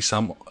might see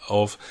some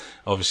of.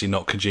 Obviously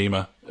not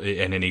Kojima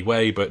in any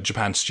way, but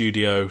Japan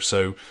Studio.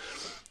 So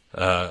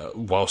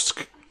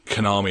whilst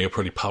Konami will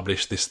probably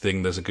publish this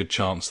thing, there's a good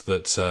chance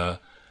that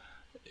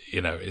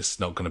it's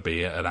not going to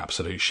be an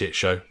absolute shit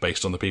show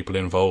based on the people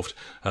involved.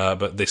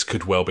 But this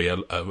could well be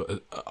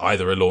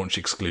either a launch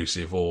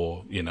exclusive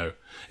or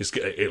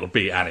it'll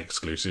be an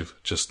exclusive.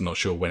 Just not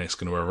sure when it's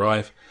going to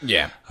arrive.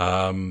 Yeah.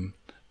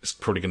 It's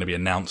probably going to be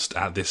announced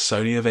at this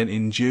Sony event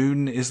in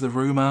June, is the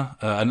rumour.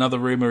 Another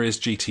rumour is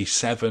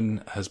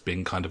GT7 has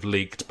been kind of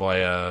leaked by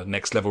a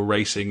Next Level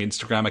Racing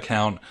Instagram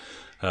account.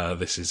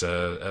 This is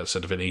a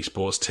sort of an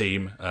esports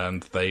team,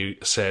 and they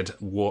said,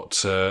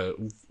 what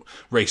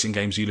racing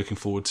games are you looking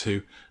forward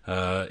to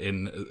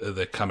in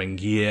the coming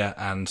year?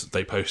 And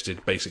they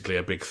posted basically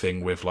a big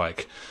thing with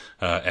like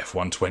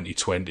F1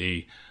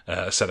 2020,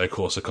 Assetto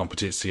Corsa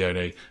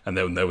Competizione, and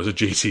then there was a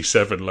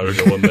GT7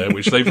 logo on there,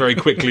 which they very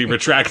quickly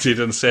retracted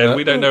and said,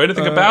 we don't know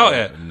anything about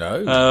it.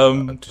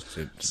 No,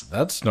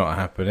 that's not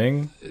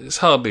happening. It's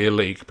hardly a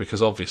leak,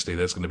 because obviously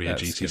there's going to be a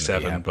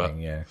GT7, but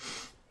yeah.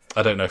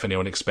 I don't know if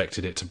anyone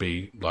expected it to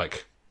be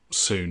like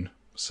soon.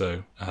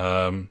 So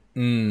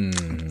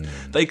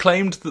they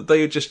claimed that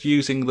they were just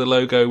using the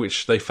logo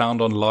which they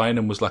found online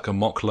and was like a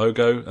mock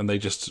logo, and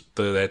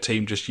their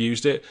team just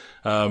used it.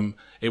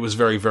 It was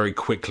very, very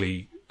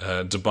quickly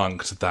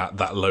debunked that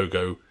that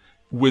logo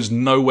was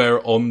nowhere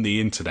on the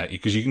internet,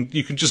 because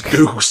you can just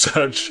Google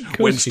search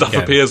when stuff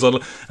appears on,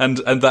 and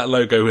that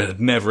logo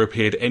had never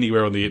appeared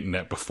anywhere on the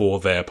internet before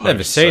their post.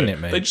 Never seen it,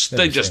 mate.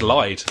 They just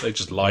lied. They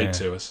just lied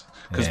to us,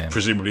 because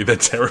presumably they're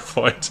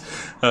terrified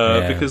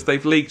because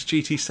they've leaked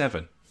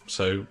GT7.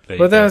 So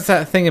there was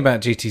that thing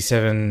about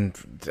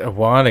GT7 a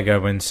while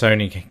ago when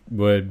Sony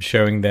were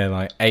showing their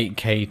like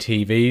 8K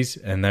TVs,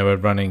 and they were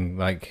running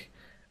like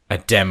a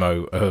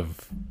demo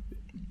of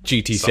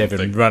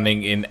GT7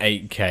 running in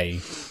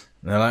 8K.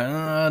 And they're like,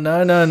 oh,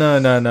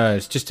 no,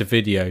 it's just a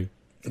video.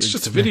 It's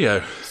just a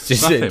video.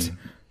 It's nothing.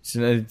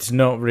 It's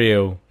not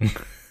real.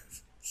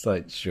 It's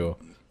like, sure.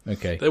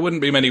 Okay. There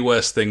wouldn't be many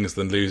worse things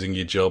than losing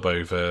your job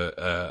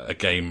over a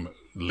game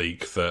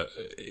leak that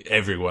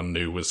everyone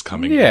knew was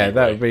coming. Yeah, anyway.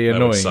 that would be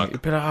annoying. Suck.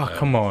 But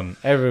come on,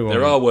 everyone.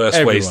 There are worse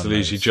ways to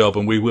lose your job,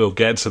 and we will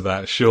get to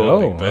that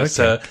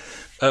shortly.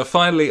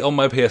 Finally, on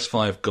my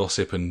PS5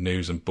 gossip and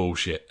news and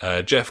bullshit,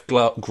 Jeff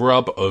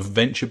Grubb of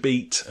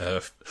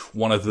VentureBeat,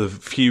 one of the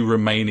few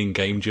remaining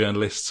game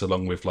journalists,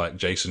 along with like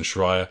Jason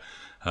Schreier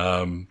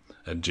and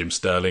Jim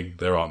Sterling.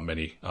 There aren't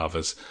many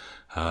others.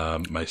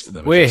 Most of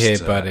them. We're here,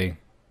 buddy.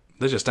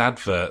 They're just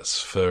adverts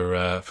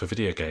for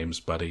video games,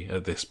 buddy,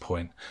 at this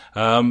point.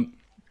 We're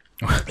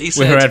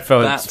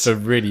adverts for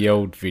really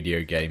old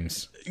video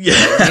games.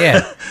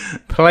 Yeah.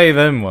 Play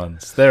them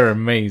ones. They're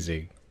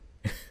amazing.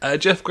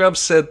 Jeff Grubb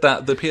said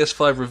that the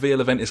PS5 reveal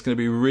event is going to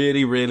be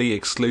really, really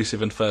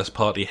exclusive and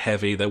first-party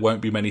heavy. There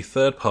won't be many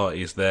third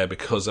parties there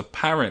because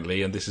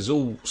apparently, and this is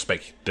all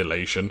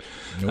speculation,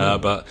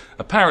 but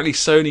apparently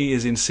Sony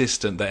is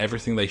insistent that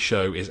everything they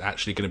show is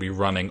actually going to be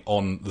running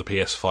on the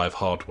PS5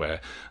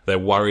 hardware. They're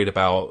worried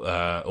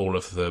about all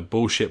of the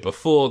bullshit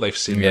before. They've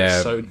seen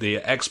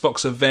the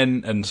Xbox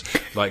event and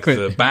like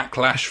the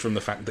backlash from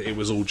the fact that it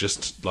was all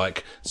just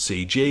like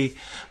CG,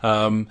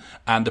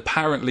 and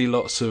apparently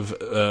lots of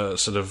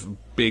sort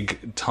of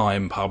big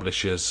time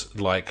publishers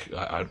like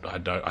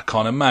I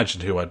can't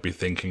imagine who I'd be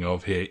thinking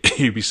of here.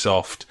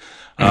 Ubisoft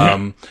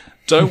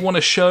don't want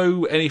to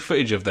show any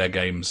footage of their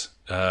games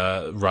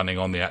running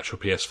on the actual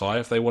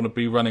PS5. They want to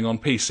be running on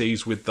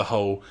PCs with the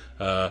whole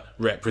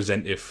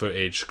representative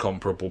footage,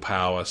 comparable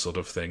power sort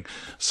of thing.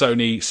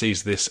 Sony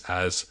sees this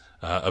as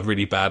a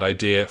really bad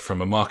idea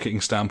from a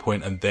marketing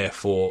standpoint, and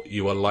therefore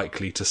you are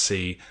likely to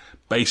see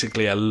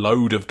basically a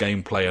load of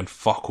gameplay and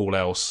fuck all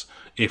else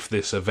if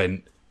this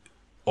event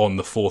on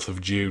the 4th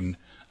of June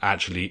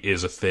actually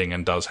is a thing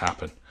and does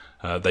happen.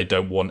 They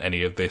don't want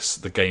any of this.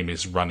 The game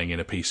is running in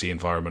a PC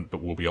environment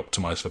but will be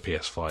optimized for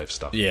PS5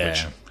 stuff,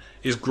 which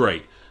is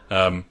great.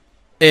 They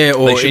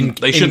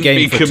shouldn't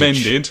be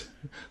commended.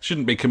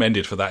 Shouldn't be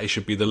commended for that. It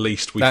should be the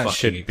least we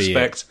fucking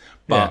expect.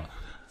 But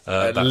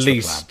at that's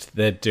least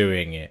they're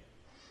doing it.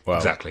 Well,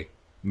 exactly.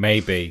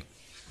 Maybe.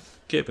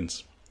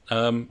 Gibbons.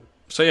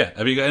 So yeah,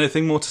 have you got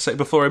anything more to say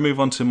before I move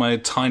on to my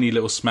tiny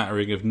little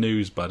smattering of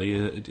news, buddy?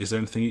 Is there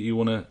anything that you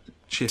want to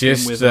chip in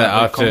with?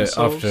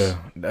 After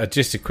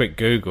just a quick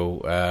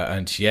Google,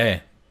 and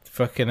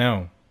fucking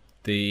hell,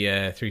 the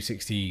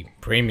 360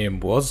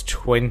 Premium was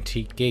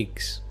 20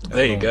 gigs.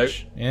 There you go.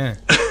 Yeah.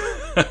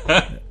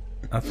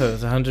 I thought it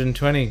was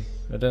 120.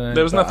 I don't know.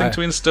 There was nothing to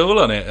install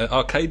on it.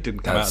 Arcade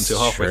didn't come out until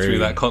halfway through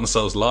that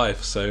console's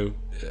life, so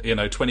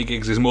 20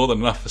 gigs is more than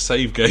enough for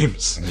save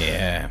games.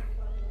 Yeah.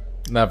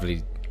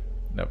 Lovely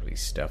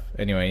stuff.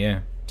 Anyway,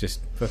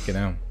 just fucking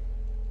hell.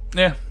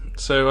 Yeah,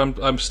 so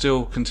I'm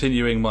still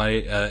continuing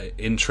my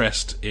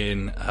interest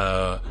in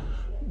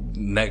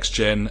next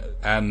gen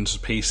and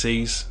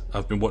PCs.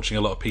 I've been watching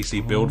a lot of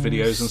PC build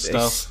videos and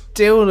stuff.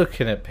 Still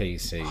looking at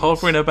PCs.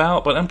 Hovering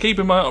about, but I'm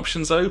keeping my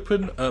options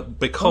open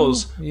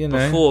because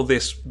before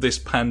this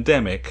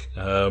pandemic,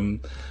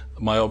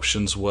 my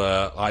options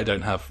were I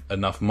don't have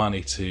enough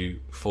money to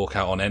fork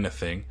out on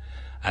anything.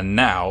 And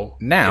now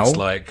it's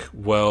like,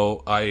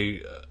 well,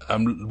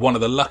 I'm one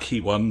of the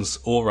lucky ones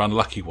or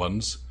unlucky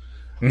ones,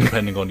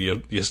 depending on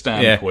your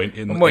standpoint.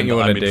 And what you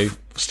want to do.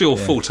 Still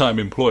full-time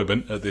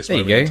employment at this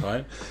moment in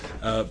time.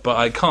 But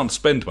I can't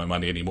spend my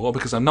money anymore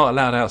because I'm not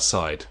allowed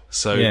outside.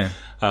 So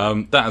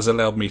that has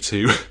allowed me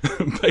to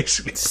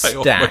basically pay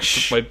off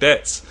most of my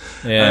debts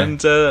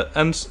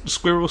and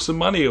squirrel some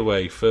money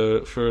away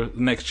for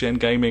next-gen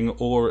gaming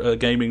or a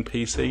gaming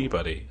PC,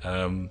 buddy.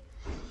 And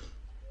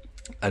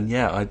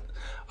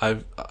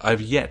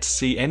I've yet to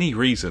see any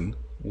reason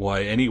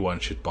why anyone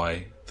should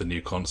buy the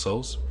new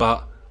consoles,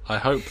 but I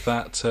hope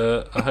that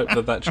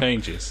that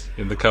changes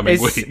in the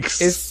coming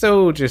weeks. It's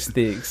all just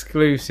the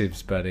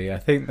exclusives, buddy. I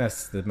think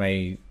that's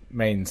the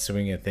main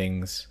swing of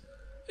things.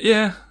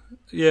 Yeah.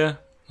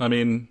 I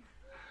mean,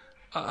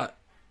 I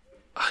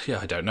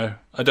don't know.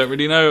 I don't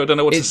really know. I don't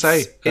know what to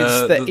say.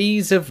 It's the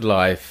ease of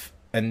life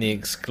and the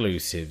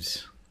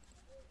exclusives.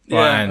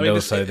 Yeah, and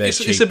also they're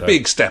cheaper. It's a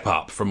big step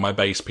up from my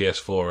base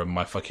PS4 and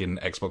my fucking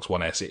Xbox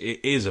One S.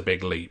 It is a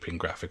big leap in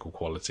graphical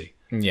quality.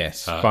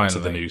 Yes, finally. To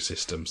the new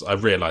systems.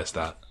 I've realised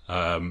that.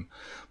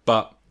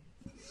 But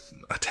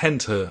I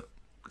tend to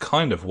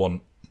kind of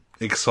want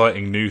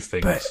exciting new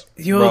things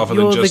rather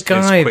than just the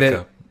guy it's quicker.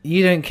 that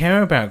you don't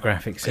care about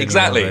graphics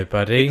anymore, though,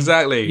 buddy.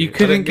 Exactly. You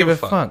couldn't give a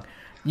fuck.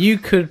 You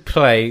could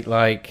play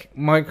like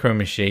Micro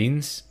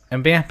Machines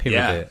and be happy with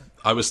it.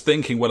 I was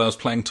thinking when I was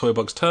playing Toy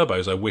Box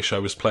Turbos, I wish I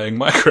was playing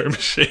Micro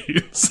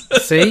Machines.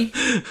 See?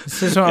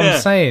 This is what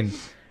I'm saying.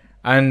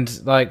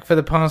 And like for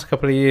the past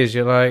couple of years,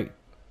 you're like,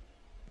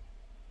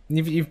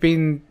 you've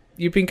been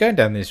going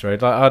down this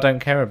road. Like I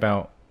don't care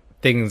about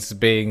things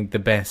being the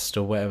best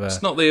or whatever.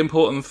 It's not the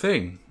important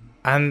thing.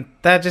 And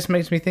that just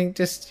makes me think,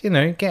 just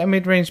get a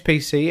mid-range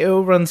PC.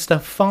 It'll run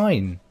stuff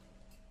fine.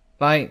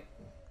 Like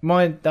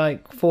my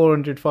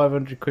 400,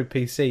 500 quid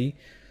PC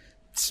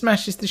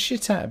smashes the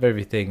shit out of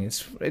everything.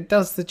 It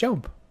does the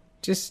job.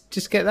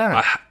 Just get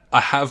that. I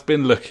have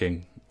been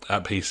looking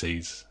at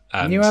PCs,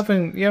 and you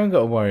haven't got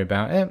to worry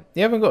about it.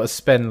 You haven't got to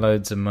spend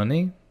loads of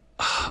money.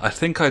 I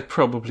think I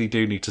probably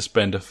do need to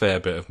spend a fair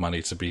bit of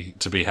money to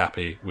be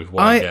happy with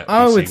what I get.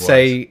 I would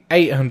say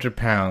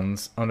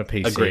 £800 on a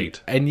PC. Agreed.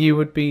 And you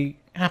would be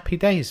happy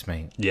days,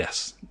 mate.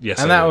 Yes,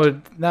 and that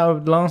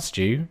would last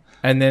you.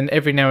 And then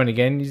every now and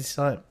again, you just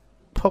like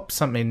pop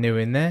something new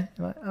in there.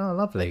 You're like, oh,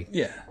 lovely.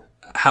 Yeah.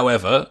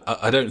 However,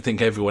 I don't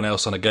think everyone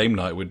else on a game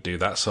night would do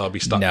that, so I'll be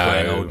stuck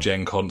playing old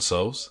gen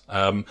consoles.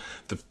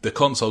 The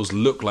consoles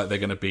look like they're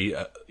going to be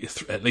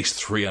at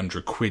least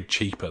 300 quid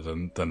cheaper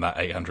than that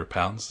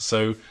 £800.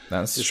 So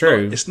that's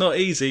true. It's not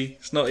easy.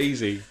 It's not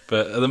easy.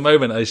 But at the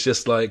moment, it's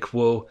just like,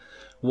 well,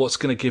 what's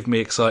going to give me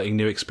exciting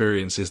new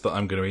experiences that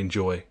I'm going to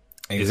enjoy?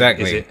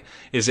 Exactly.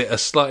 Is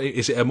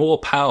it a more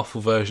powerful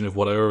version of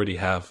what I already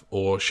have,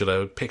 or should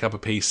I pick up a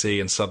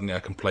PC and suddenly I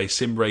can play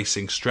sim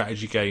racing,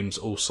 strategy games,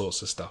 all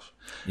sorts of stuff?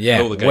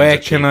 Yeah, where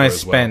can I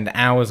spend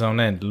hours on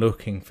end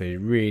looking for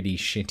really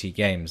shitty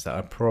games that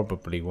I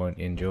probably won't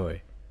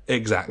enjoy?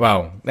 Exactly.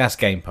 Well, that's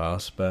Game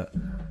Pass, but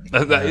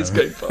that is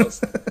Game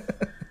Pass.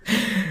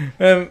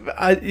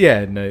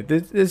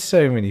 There's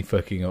so many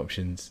fucking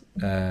options.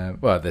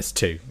 Well, there's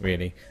two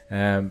really,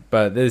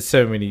 but there's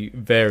so many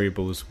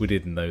variables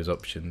within those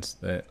options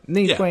that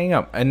need weighing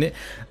up. And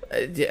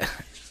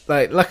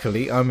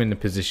luckily, I'm in a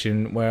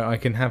position where I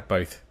can have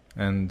both,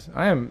 and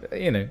I am,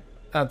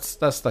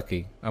 that's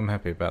lucky. I'm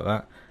happy about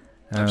that.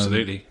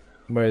 Absolutely.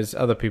 Whereas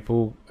other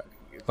people,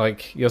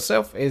 like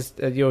yourself,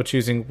 you're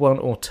choosing one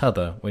or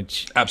t'other,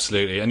 which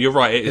absolutely, and you're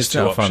right. It is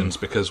two options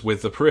because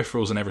with the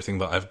peripherals and everything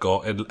that I've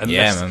got,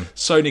 unless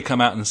Sony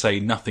come out and say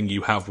nothing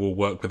you have will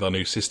work with our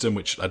new system,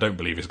 which I don't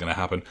believe is going to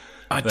happen.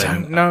 I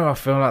don't know. I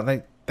feel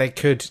like they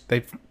could.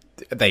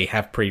 They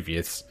have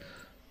previous.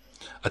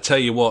 I tell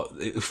you what,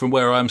 from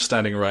where I'm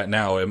standing right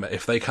now,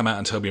 if they come out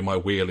and tell me my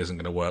wheel isn't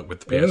going to work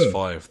with the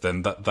PS5,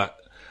 then that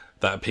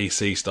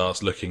PC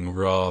starts looking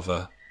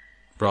rather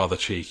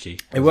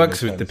cheeky. It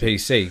works with the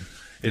PC.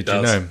 It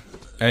does. You know?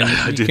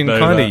 And you can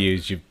kind of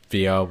use your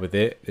VR with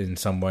it in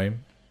some way.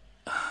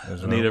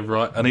 I need a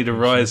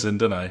Ryzen,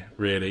 don't I?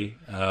 Really?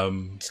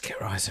 Just get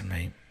Ryzen,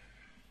 mate.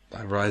 A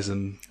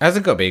Ryzen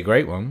hasn't got to be a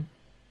great one.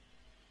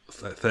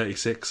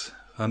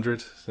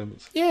 3600.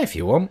 Yeah, if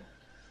you want.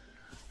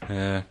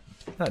 Yeah.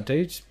 That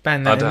dude, just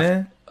bang that in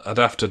there. I'd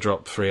have to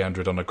drop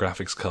 300 on a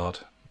graphics card.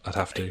 I'd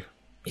have to.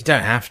 You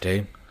don't have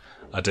to.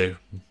 I do.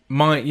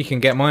 You can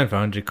get mine for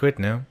 100 quid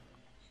now.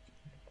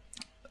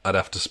 I'd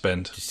have to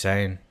spend. Just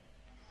saying.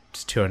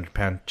 It's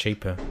 £200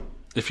 cheaper.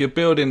 If you're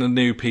building a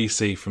new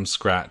PC from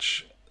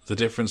scratch, the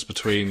difference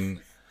between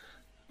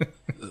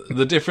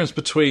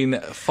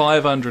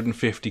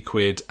 550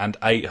 quid and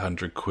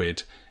 800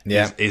 quid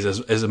is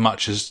as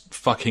much as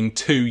fucking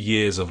 2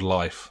 years of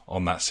life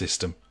on that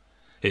system.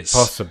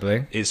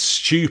 Possibly. It's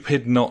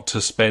stupid not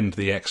to spend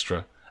the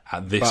extra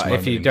at this moment in time. But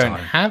if you don't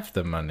have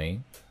the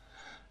money...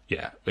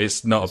 Yeah,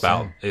 it's not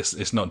about...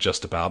 It's not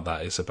just about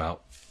that. It's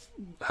about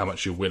how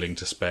much you're willing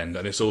to spend,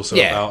 and it's also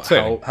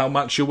about how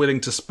much you're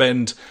willing to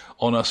spend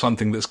on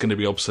something that's going to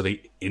be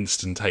obsolete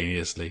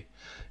instantaneously.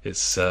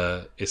 It's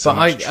a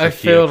much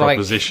trickier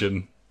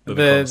proposition than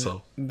a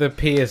console. The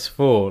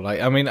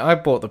PS4, I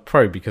bought the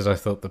Pro because I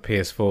thought the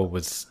PS4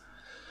 was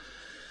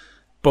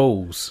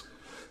balls.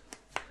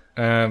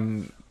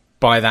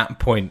 By that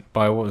point,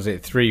 what was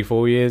it,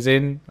 3-4 years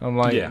in, I'm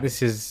like,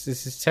 this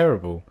is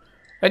terrible.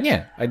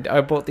 And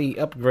I bought the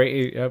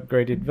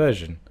upgraded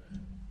version.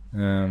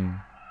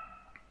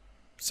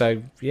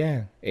 So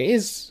it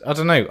is. I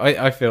don't know.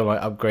 I feel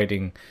like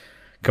upgrading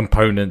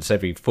components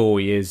every 4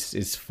 years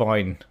is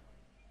fine.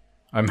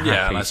 I'm happy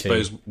Yeah, and I to.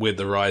 suppose with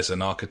the rise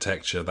in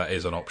architecture, that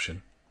is an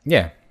option.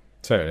 Yeah,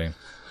 totally.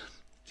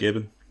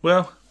 Gibbon.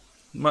 Well,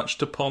 much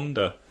to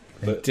ponder.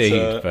 But,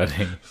 Indeed,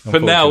 buddy. For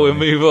now, we'll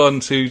move on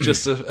to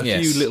just a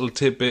Yes. few little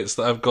tidbits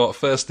that I've got.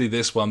 Firstly,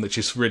 this one, which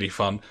is really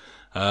fun.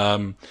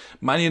 Man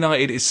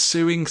United is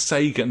suing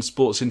Sega and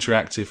Sports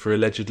Interactive for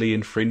allegedly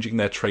infringing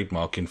their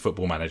trademark in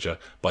Football Manager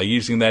by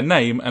using their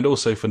name and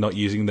also for not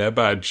using their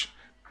badge.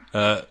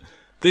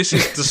 This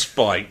is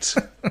despite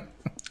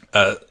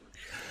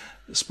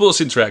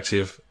Sports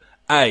Interactive,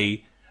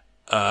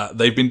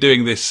 they've been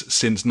doing this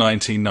since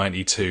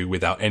 1992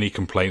 without any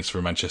complaints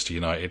from Manchester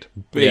United.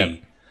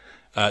 B,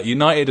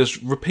 United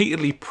has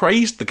repeatedly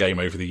praised the game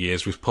over the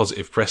years with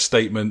positive press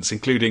statements,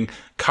 including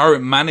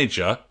current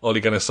manager Ole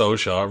Gunnar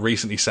Solskjaer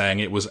recently saying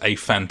it was a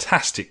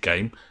fantastic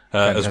game,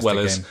 as well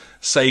as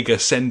Sega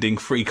sending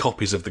free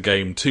copies of the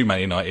game to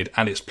Man United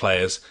and its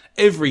players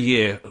every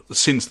year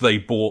since they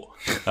bought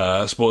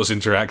Sports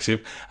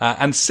Interactive.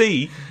 And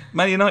C,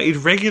 Man United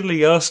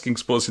regularly asking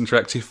Sports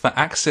Interactive for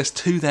access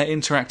to their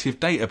interactive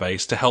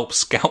database to help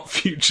scout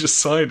future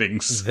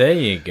signings. There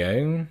you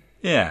go.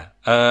 Yeah.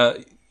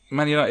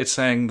 Man United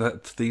saying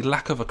that the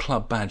lack of a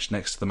club badge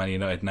next to the Man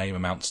United name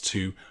amounts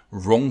to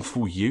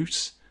wrongful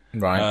use.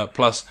 Right.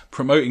 Plus,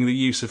 promoting the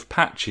use of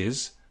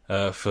patches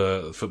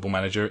for Football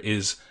Manager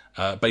is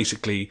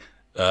basically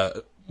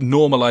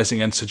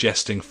normalising and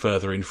suggesting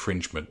further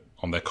infringement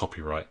on their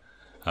copyright.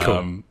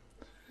 Cool.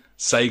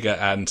 Sega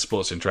and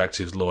Sports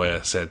Interactive's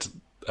lawyer said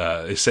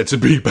is said to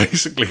be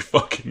basically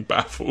fucking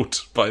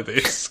baffled by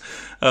this.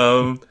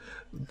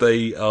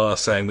 They are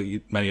saying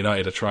that Man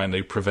United are trying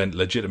to prevent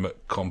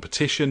legitimate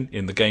competition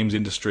in the games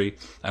industry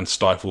and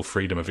stifle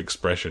freedom of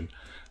expression.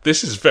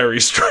 This is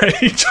very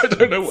strange. I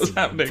don't know what's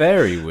happening.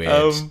 Very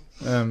weird.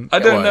 I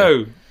don't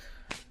know.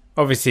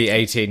 Obviously,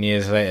 18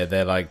 years later,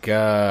 they're like,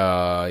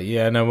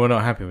 yeah, no, we're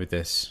not happy with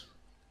this.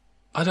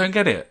 I don't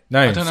get it.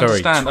 No, I don't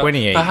understand.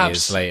 28 Perhaps,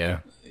 years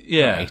later.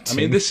 Yeah, I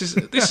mean, this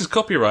is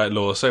copyright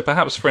law, so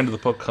perhaps friend of the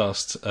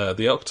podcast,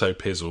 the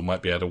Octopizzle,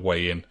 might be able to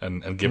weigh in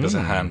and give us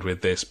a hand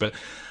with this. But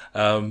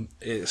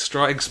it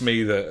strikes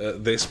me that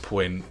at this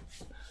point,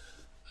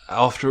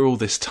 after all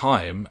this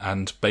time,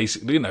 and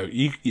basically,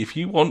 if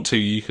you want to,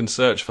 you can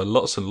search for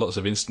lots and lots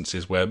of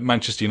instances where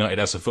Manchester United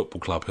as a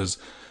football club has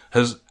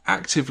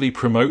actively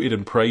promoted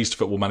and praised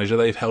Football Manager.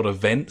 They've held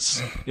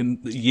events in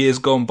years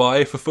gone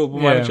by for Football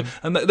Manager,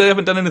 and they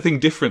haven't done anything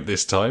different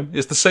this time.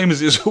 It's the same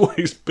as it's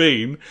always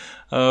been.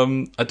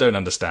 I don't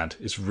understand.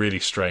 It's really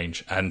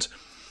strange. And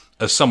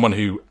as someone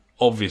who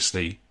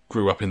obviously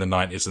grew up in the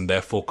 90s and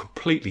therefore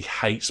completely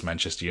hates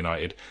Manchester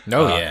United,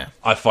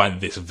 I find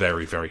this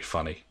very, very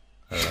funny.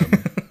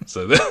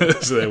 So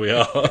there we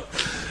are.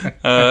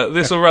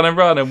 This will run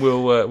and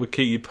we'll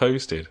keep you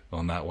posted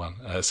on that one.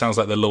 It sounds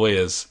like the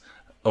lawyers,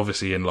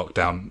 obviously in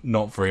lockdown,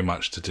 not very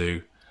much to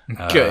do.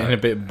 Getting a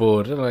bit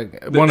bored.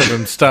 Like one of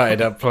them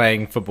started up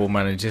playing Football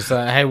Manager. It's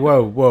like, hey,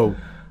 whoa,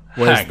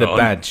 where's Hang the on.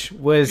 badge?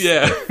 Where's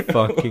the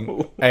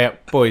fucking? Hey,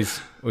 boys,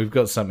 we've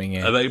got something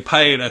here. Are they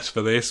paying us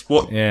for this?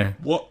 What? Yeah.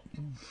 What?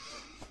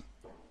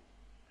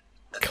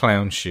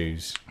 Clown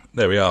shoes.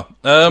 There we are.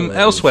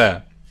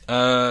 Elsewhere,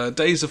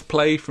 Days of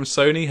Play from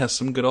Sony has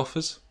some good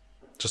offers.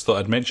 Just thought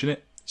I'd mention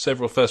it.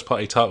 Several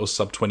first-party titles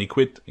sub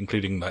 £20,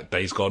 including like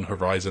Days Gone,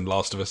 Horizon,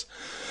 Last of Us.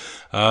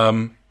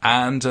 And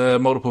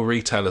multiple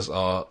retailers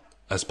are,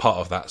 as part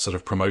of that sort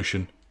of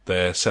promotion,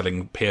 they're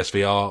selling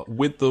PSVR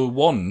with the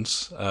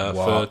wands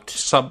for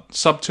sub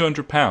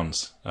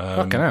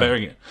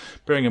 £200.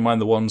 Bearing in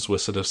mind the wands were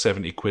sort of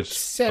 £70.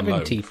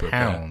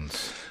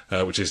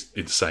 £70, which is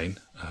insane.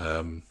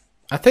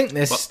 I think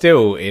they're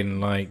still in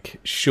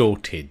like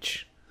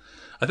shortage.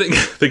 I think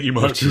you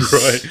might be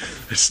right.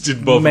 This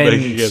didn't bother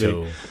making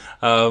any.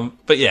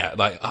 But yeah,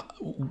 like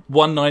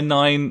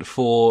 $199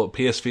 for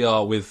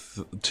PSVR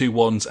with 2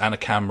 wands and a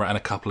camera and a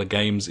couple of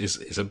games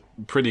is a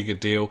pretty good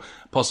deal.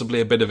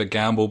 Possibly a bit of a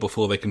gamble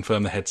before they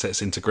confirm the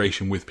headset's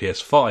integration with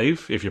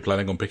PS5 if you're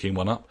planning on picking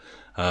one up.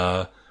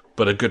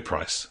 But a good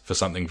price for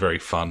something very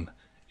fun.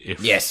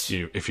 If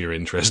you're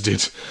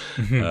interested,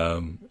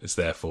 it's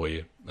there for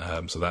you.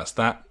 So that's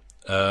that.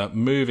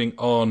 Moving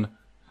on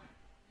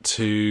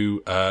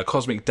to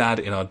Cosmic Dad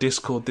in our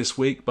Discord this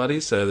week,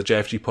 buddies. The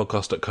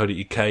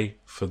jfgpodcast.co.uk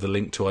for the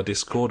link to our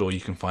Discord, or you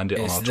can find it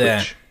on our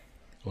Twitch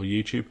or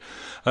YouTube.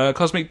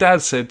 Cosmic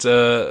Dad said,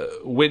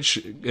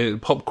 which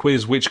pop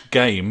quiz, which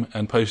game,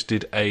 and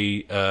posted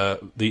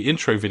the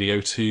intro video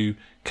to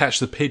Catch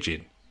the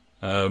Pigeon.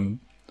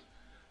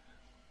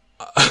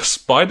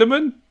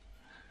 Spider-Man?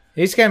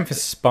 He's going for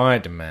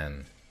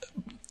Spider-Man.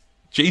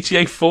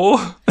 GTA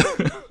 4?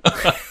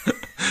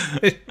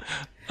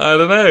 I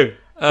don't know.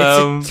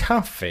 It's a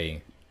toughie.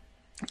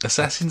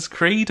 Assassin's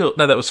Creed?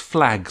 No, that was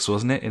flags,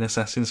 wasn't it, in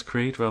Assassin's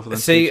Creed rather than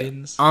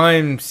pigeons?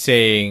 I'm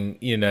seeing,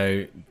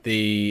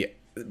 the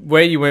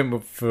where you went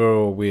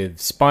with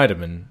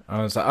Spider-Man.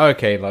 I was like,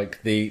 okay,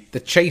 like the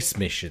chase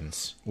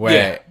missions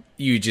where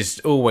you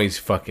just always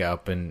fuck it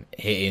up and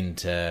hit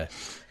into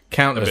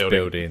countless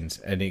buildings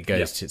and it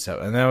goes tits up.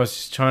 And I was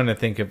just trying to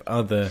think of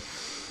other,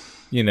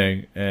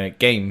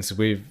 games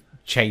with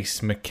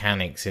chase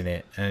mechanics in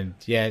it. And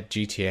yeah,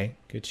 GTA,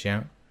 good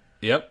shout.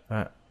 Yep.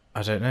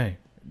 I don't know.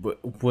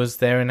 Was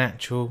there an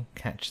actual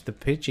Catch the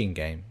Pigeon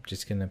game?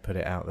 Just going to put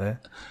it out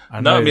there.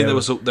 There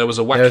was a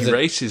Wacky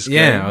Races game.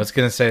 Yeah, I was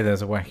going to say there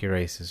was a Wacky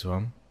Races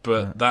one.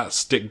 But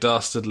that's Dick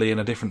Dastardly in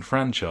a different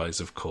franchise,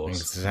 of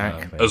course.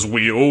 Exactly. As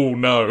we all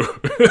know.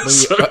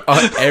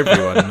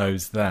 Everyone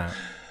knows that.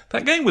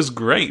 That game was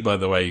great, by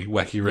the way,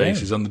 Wacky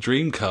Races on the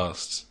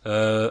Dreamcast.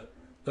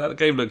 That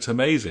game looked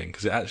amazing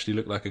because it actually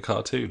looked like a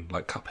cartoon,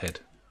 like Cuphead,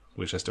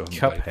 which I still haven't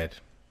played. Cuphead.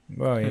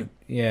 Well,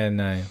 yeah,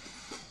 no.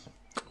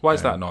 Why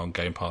is that not on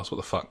Game Pass? What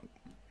the fuck?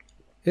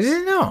 Is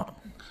it not?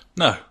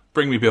 No,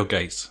 bring me Bill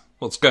Gates.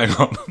 What's going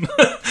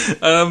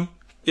on?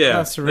 Yeah,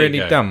 that's really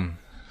dumb.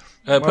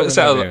 Put us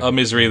out of our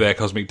misery there,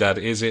 Cosmic Dad.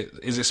 Is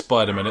it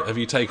Spider-Man? Have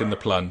you taken the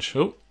plunge?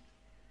 Oh,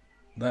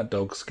 that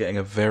dog's getting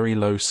a very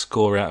low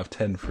score out of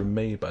 10 from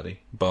me,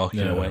 buddy.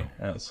 Barking away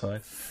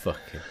outside.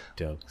 Fucking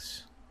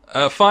dogs.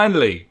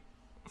 Finally,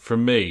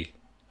 from me,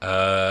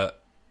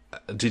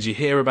 did you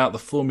hear about the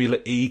Formula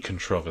E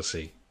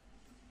controversy?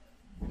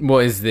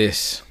 What is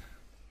this?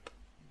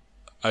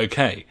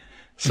 Okay,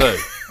 so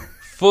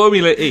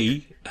Formula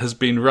E has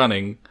been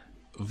running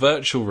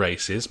virtual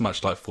races,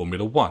 much like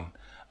Formula 1.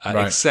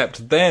 Right.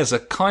 Except theirs are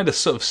kind of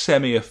sort of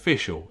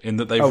semi-official in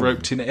that they've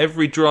roped in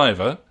every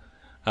driver.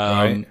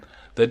 Right.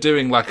 They're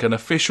doing like an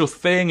official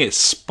thing. It's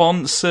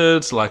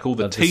sponsored. Like all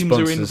the teams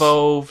are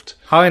involved.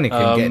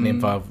 Heineken getting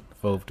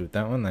involved with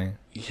that, weren't they?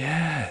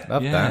 Yeah,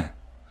 love that.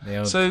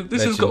 So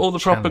this has got all the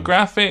proper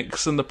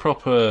graphics and the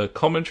proper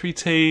commentary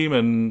team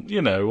and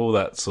all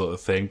that sort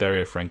of thing.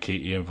 Dario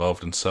Franchitti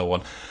involved and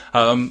so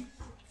on.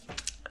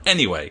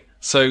 Anyway,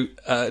 so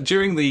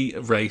during the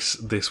race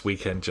this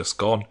weekend just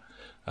gone.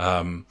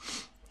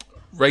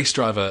 Race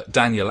driver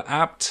Daniel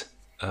Abt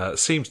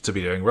seems to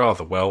be doing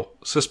rather well,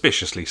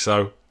 suspiciously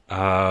so,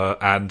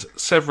 and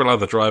several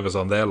other drivers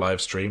on their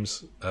live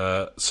streams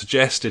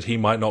suggested he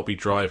might not be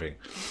driving.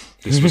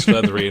 This was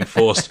further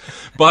reinforced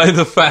by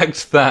the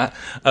fact that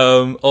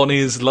on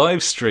his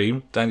live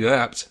stream, Daniel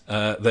Abt,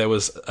 there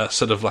was a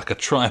sort of like a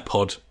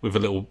tripod with a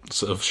little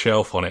sort of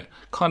shelf on it,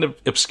 kind of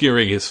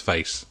obscuring his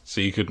face,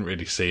 so you couldn't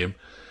really see him.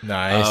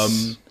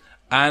 Nice.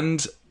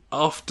 And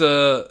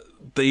after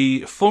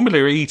the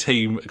Formula E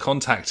team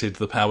contacted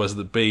the powers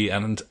that be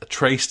and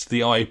traced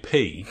the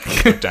IP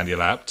of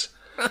Daniel Abt,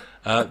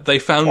 they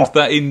found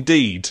that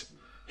indeed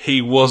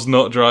he was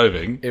not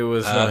driving. It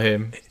was not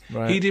him.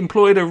 Right. He'd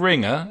employed a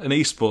ringer, an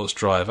esports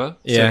driver,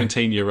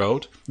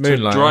 17-year-old, to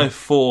drive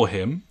for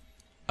him.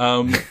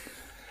 And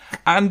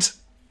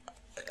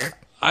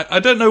I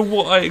don't know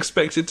what I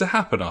expected to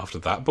happen after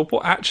that, but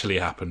what actually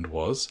happened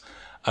was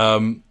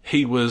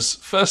he was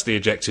firstly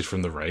ejected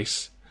from the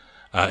race.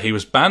 He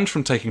was banned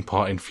from taking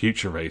part in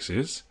future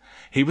races.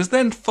 He was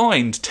then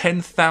fined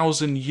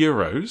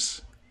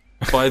 €10,000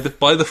 by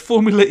the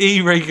Formula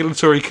E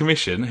Regulatory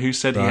Commission, who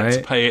said he had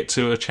to pay it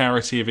to a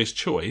charity of his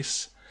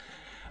choice.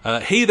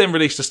 He then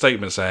released a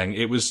statement saying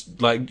it was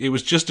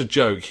just a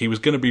joke. He was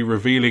going to be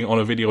revealing on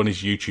a video on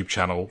his YouTube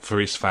channel for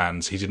his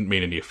fans. He didn't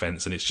mean any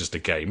offence, and it's just a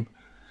game.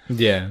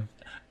 Yeah.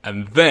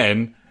 And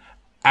then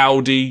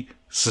Audi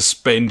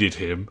suspended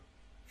him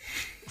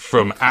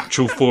from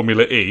actual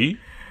Formula E.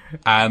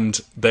 And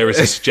there is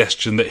a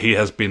suggestion that he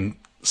has been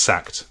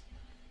sacked.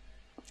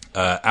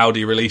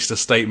 Audi released a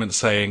statement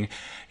saying,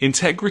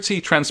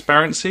 integrity,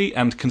 transparency,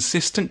 and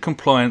consistent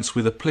compliance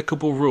with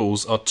applicable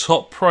rules are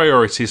top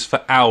priorities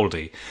for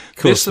Audi.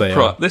 This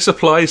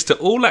applies to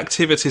all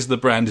activities the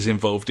brand is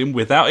involved in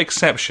without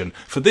exception.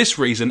 For this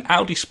reason,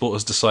 Audi Sport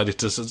has decided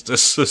to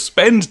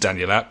suspend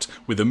Daniel Abt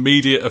with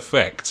immediate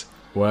effect.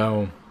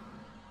 Well,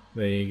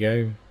 there you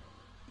go.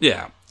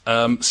 Yeah.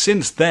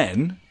 Since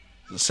then,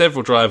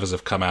 several drivers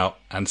have come out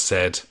and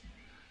said,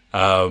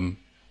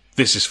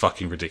 this is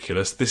fucking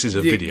ridiculous. This is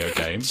a video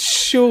game.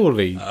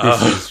 Surely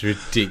this is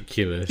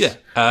ridiculous. Yeah.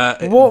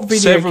 What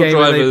video game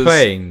are they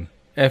playing?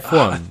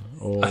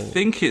 F1? I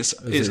think it's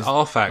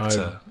R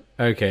Factor.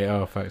 Okay,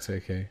 R Factor,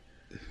 okay.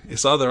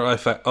 It's either R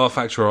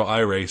Factor or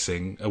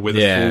iRacing with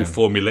a full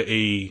Formula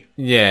E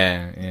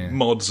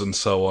mods and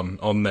so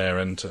on there.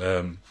 And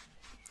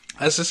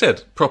as I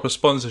said, proper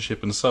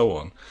sponsorship and so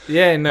on.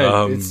 Yeah,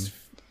 no,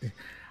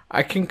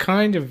 I can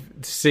kind of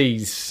see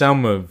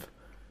some of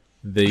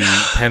the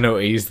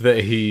penalties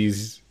that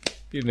he's,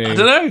 I don't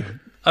know.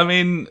 I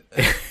mean,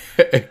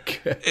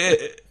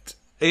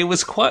 it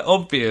was quite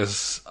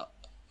obvious,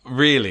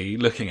 really,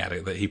 looking at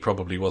it, that he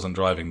probably wasn't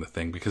driving the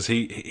thing because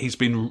he's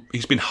been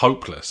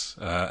hopeless,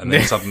 and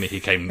then suddenly he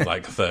came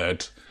like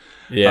third.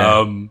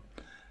 Yeah.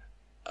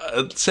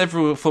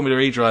 Several Formula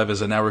E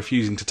drivers are now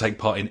refusing to take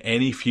part in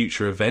any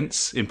future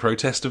events in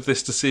protest of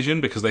this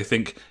decision because they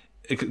think.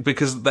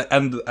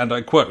 And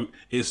I quote,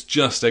 "It's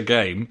just a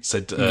game,"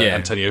 said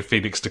Antonio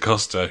Felix da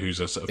Costa, who's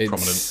a sort of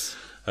prominent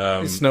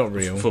it's not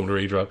real Formula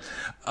E driver.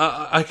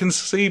 I can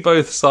see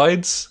both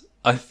sides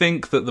I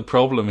think that the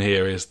problem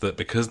here is that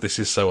because this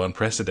is so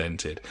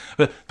unprecedented,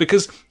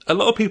 because a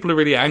lot of people are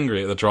really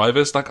angry at the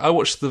drivers. Like, I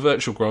watched the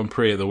virtual Grand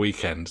Prix at the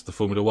weekend, the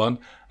Formula One,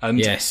 and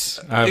yes,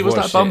 it was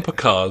like bumper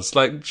cars,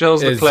 like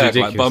Charles Leclerc,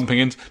 like bumping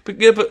into. But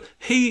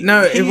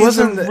it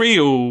wasn't a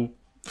real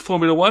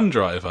Formula One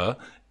driver.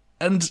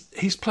 And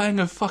he's playing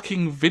a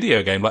fucking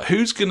video game. Like,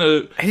 who's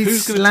gonna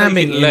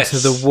slamming take it less?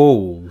 into the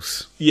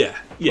walls. Yeah.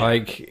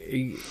 Like,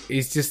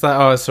 he's just like,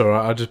 oh, it's all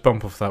right. I'll just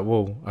bump off that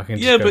wall. I can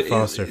just go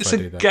faster if I do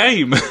that. It's a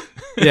game.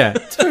 Yeah,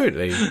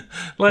 totally.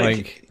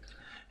 like,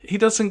 he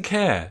doesn't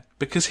care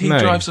because he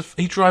drives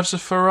a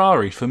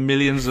Ferrari for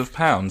millions of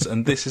pounds,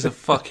 and this is a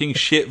fucking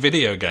shit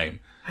video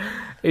game.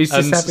 He's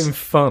just having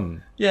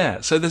fun.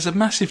 Yeah. So there's a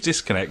massive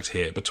disconnect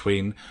here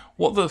between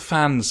what the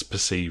fans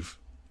perceive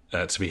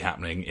to be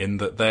happening, in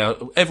that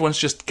everyone's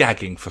just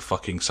gagging for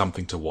fucking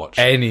something to watch,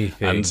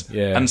 anything,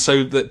 and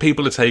so that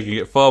people are taking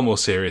it far more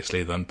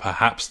seriously than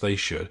perhaps they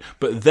should.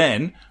 But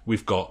then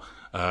we've got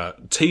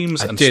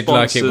teams and sponsors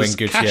like it when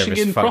cashing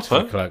in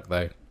proper. Clerk,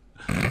 though.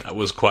 That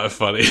was quite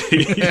funny.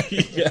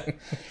 Yeah.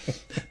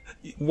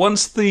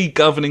 Once the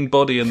governing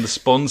body and the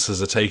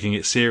sponsors are taking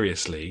it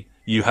seriously,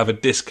 you have a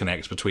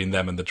disconnect between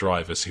them and the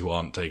drivers who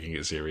aren't taking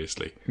it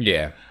seriously.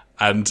 Yeah,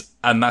 and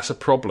that's a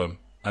problem.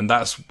 And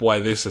that's why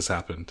this has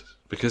happened.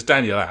 Because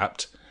Daniel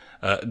Abt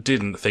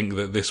didn't think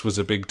that this was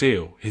a big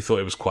deal. He thought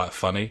it was quite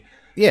funny.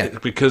 Yeah.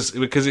 Because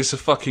it's a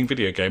fucking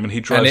video game and he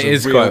drives a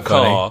real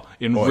car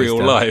in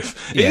real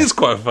life. Yeah. It is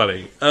quite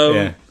funny.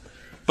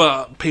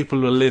 But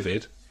people are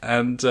livid.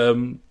 And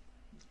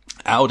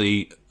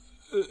Audi,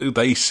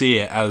 they see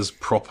it as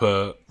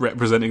proper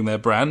representing their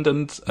brand.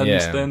 And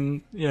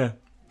then, yeah.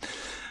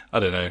 I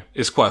don't know.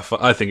 It's quite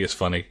I think it's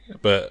funny,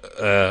 but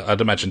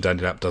I'd imagine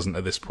Daniel Abt doesn't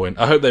at this point.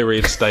 I hope they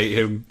reinstate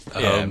him.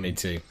 Yeah, me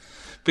too.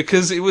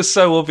 Because it was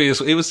so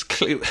obvious. It was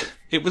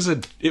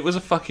a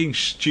fucking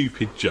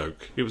stupid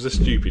joke. It was a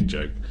stupid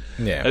joke.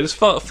 Yeah. It was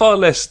far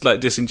less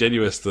like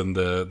disingenuous than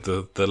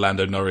the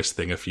Lando Norris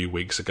thing a few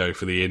weeks ago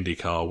for the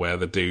IndyCar, where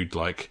the dude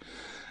like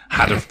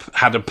had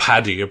a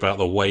paddy about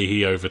the way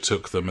he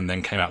overtook them and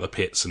then came out the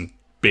pits and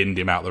binned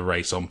him out the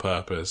race on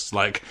purpose.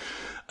 Like.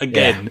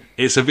 Again,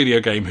 it's a video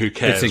game. Who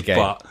cares?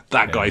 But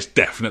that guy's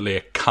definitely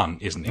a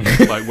cunt, isn't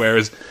he? Like,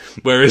 whereas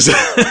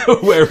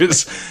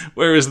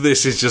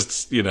this is just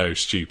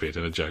stupid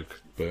and a joke.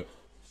 But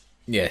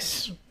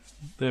yes,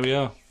 there we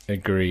are.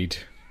 Agreed.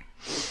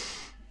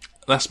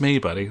 That's me,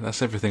 buddy.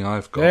 That's everything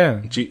I've got.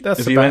 Yeah.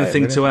 Have you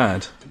anything to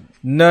add?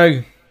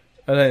 No,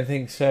 I don't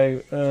think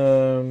so.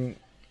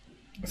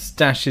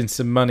 Stashing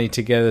some money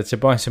together to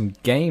buy some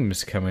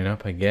games coming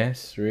up, I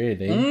guess.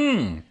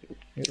 Really.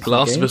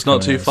 Last of Us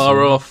not too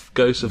far off.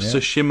 Ghost of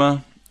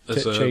Tsushima.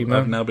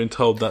 I've now been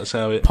told that's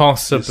how it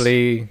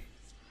possibly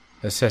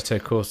Assetto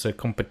Corsa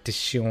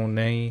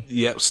Competizione.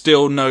 Yep,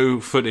 still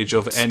no footage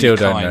of any kind.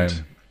 Don't know.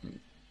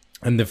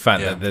 And the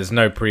fact that there's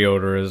no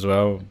pre-order as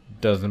well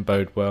doesn't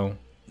bode well.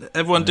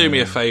 Everyone do me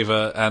a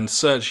favour and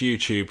search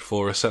YouTube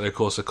for Assetto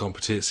Corsa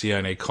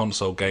Competizione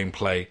console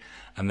gameplay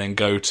and then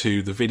go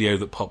to the video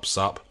that pops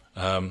up.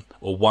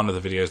 Or one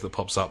of the videos that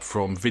pops up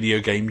from Video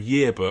Game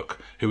Yearbook,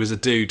 who is a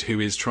dude who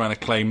is trying to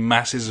claim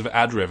masses of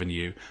ad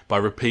revenue by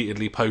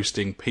repeatedly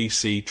posting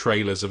PC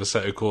trailers of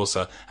Assetto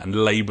Corsa and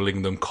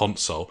labelling them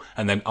console,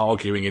 and then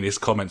arguing in his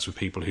comments with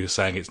people who are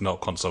saying it's not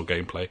console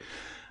gameplay.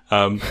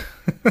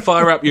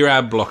 Fire up your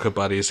ad blocker,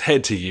 buddies,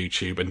 head to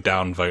YouTube and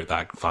downvote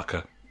that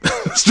fucker.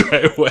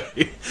 Straight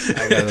away.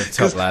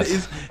 Top lad.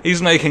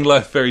 He's making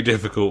life very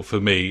difficult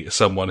for me,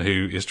 someone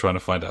who is trying to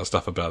find out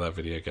stuff about that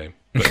video game.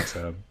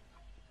 But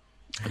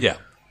yeah,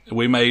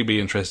 we may be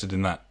interested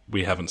in that.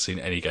 We haven't seen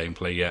any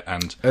gameplay yet,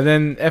 and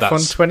then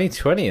F1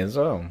 2020 as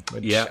well,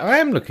 which I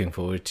am looking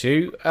forward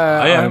to.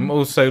 I'm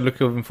also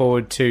looking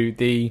forward to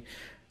the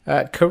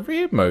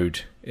career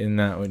mode in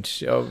that.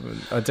 Which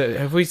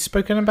have we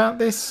spoken about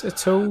this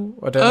at all?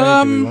 I don't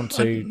know. Do we want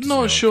to?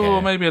 Not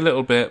sure. Maybe a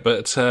little bit,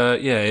 but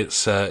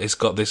it's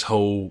got this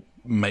whole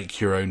make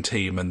your own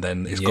team, and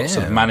then it's got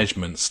some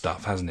management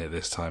stuff, hasn't it,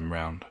 this time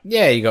round?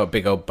 Yeah, you got a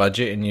big old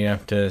budget and you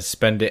have to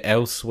spend it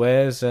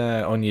elsewhere,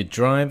 on your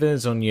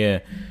drivers, on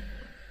your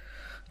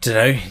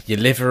your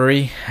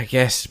livery, I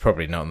guess.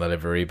 Probably not on the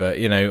livery,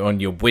 but on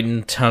your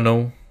wind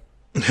tunnel.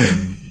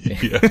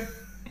 Yeah.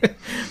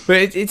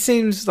 But it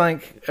seems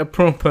like a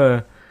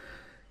proper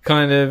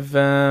kind of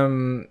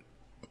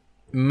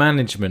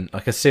management,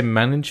 like a sim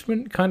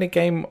management kind of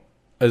game,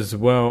 as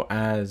well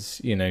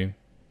as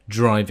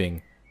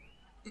driving.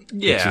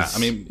 Yeah, I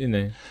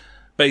mean,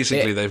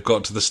 basically they've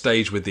got to the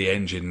stage with the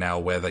engine now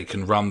where they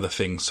can run the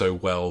thing so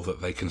well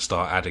that they can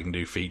start adding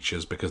new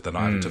features because they're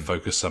not having to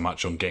focus so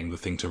much on getting the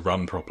thing to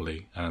run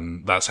properly,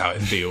 and that's how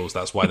it feels.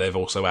 That's why they've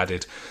also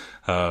added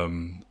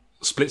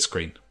split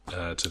screen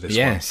to this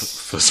one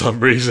for some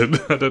reason.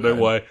 I don't know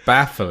why.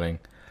 Baffling.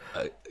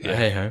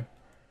 Hey ho.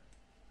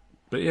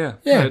 But yeah,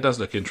 it does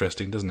look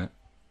interesting, doesn't it?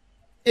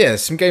 Yeah,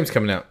 there's some games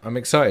coming out. I'm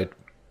excited.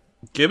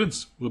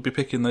 Gibbons will be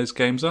picking those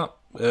games up.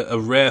 A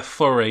rare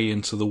foray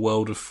into the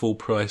world of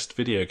full-priced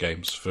video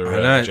games for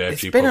JfG.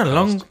 It's been a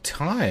long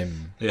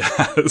time.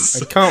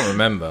 Yes. I can't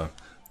remember.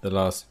 the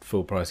last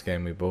full price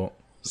game we bought.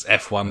 It was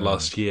F1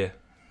 last year.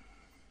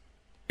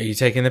 Are you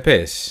taking the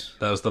piss?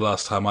 That was the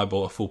last time I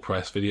bought a full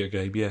price video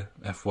game, yeah.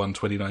 F1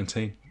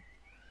 2019.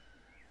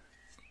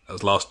 That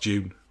was last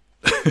June.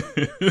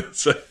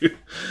 So,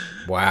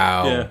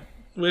 wow. Yeah,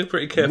 we're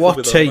pretty careful what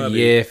with our money. What a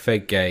year for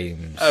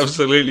games.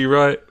 Absolutely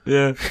right,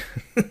 yeah.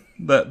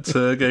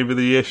 That Game of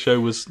the Year show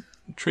was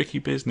tricky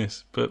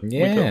business, but we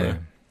got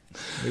there.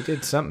 We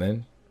did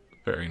something.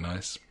 Very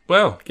nice.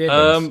 Well,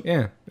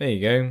 yeah, there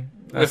you go.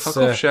 Fuck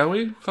off, shall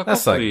we?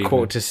 That's like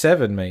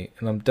 6:45, mate,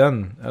 and I'm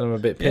done. And I'm a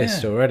bit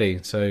pissed already,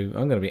 so I'm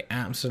going to be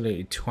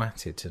absolutely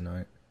twatted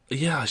tonight.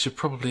 Yeah, I should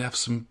probably have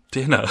some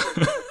dinner.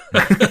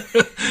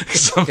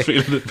 Because I'm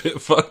feeling a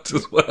bit fucked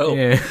as well.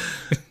 Yeah.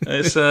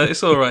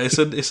 It's all right. It's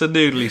a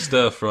noodly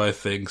stir fry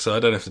thing, so I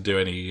don't have to do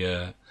any.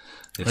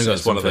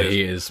 It's one of those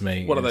eaters,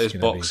 mate. One of those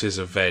boxes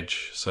of veg,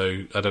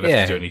 so I don't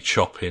have to do any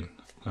chopping.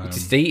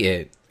 Just eat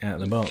it out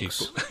of the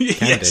box.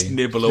 Yes,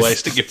 nibble away,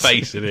 stick your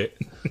face in it.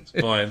 It's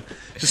fine.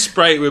 Just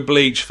spray it with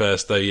bleach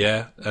first, though,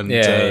 yeah, and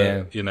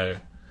you know,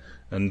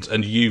 and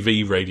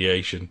UV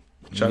radiation.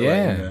 Chuck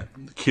that in there.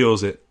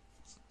 Cures it.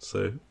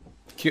 So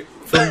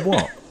from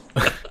what?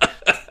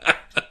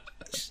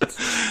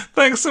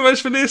 Thanks so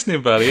much for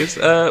listening, buddies.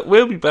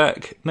 We'll be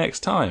back next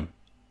time.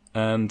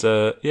 And we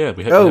hope you have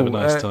a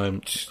nice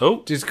time.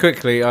 Just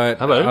quickly,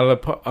 hello.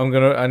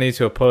 I need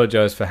to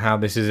apologise for how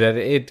this is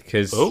edited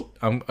because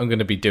I'm going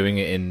to be doing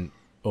it in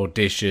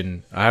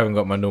Audition. I haven't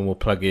got my normal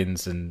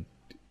plugins and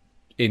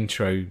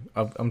intro.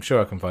 I'm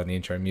sure I can find the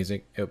intro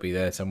music. It'll be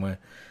there somewhere.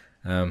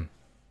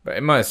 But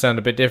it might sound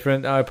a bit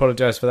different. I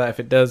apologise for that if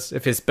it does.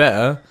 If it's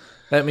better,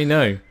 let me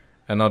know,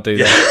 and I'll do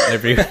that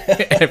every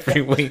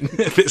week.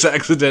 If it's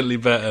accidentally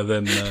better,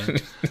 then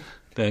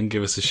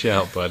give us a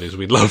shout, buddies.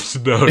 We'd love to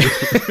know.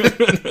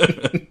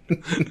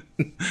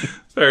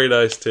 Very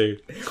nice too.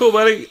 Cool,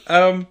 buddy.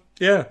 I'm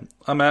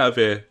out of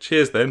here.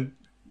 Cheers then.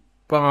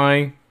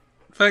 Bye.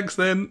 Thanks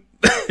then.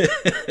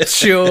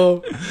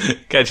 Sure.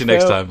 Catch you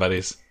next time,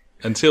 buddies.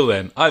 Until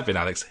then, I've been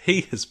Alex.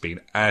 He has been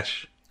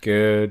Ash.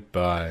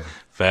 Goodbye.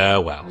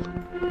 Farewell.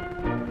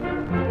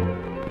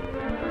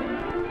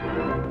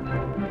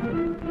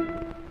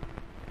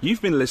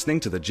 You've been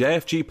listening to the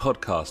JfG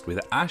podcast with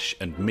Ash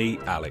and me,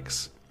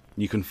 Alex.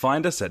 You can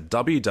find us at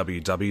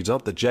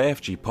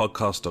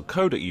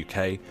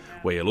www.thejfgpodcast.co.uk,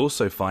 where you'll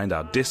also find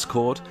our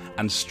Discord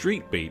and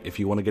Streetbeat if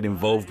you want to get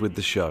involved with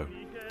the show.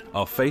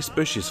 Our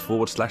Facebook is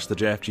 /the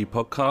JfG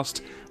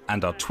podcast,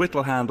 and our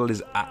Twitter handle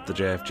is @the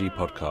JfG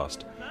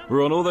podcast.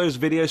 We're on all those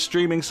video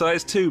streaming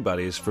sites too,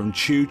 buddies, from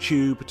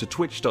TubeTube to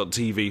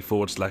twitch.tv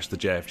 /the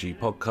JfG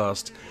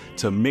podcast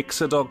to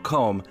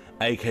mixer.com,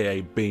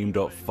 aka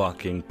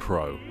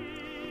beam.fucking-pro.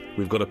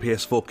 We've got a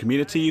PS4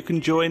 community you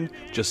can join.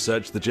 Just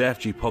search the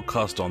JfG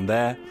podcast on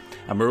there.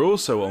 And we're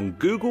also on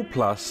Google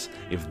Plus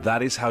if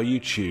that is how you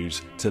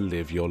choose to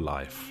live your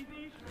life.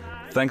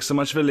 Thanks so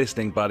much for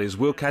listening, buddies.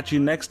 We'll catch you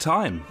next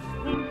time.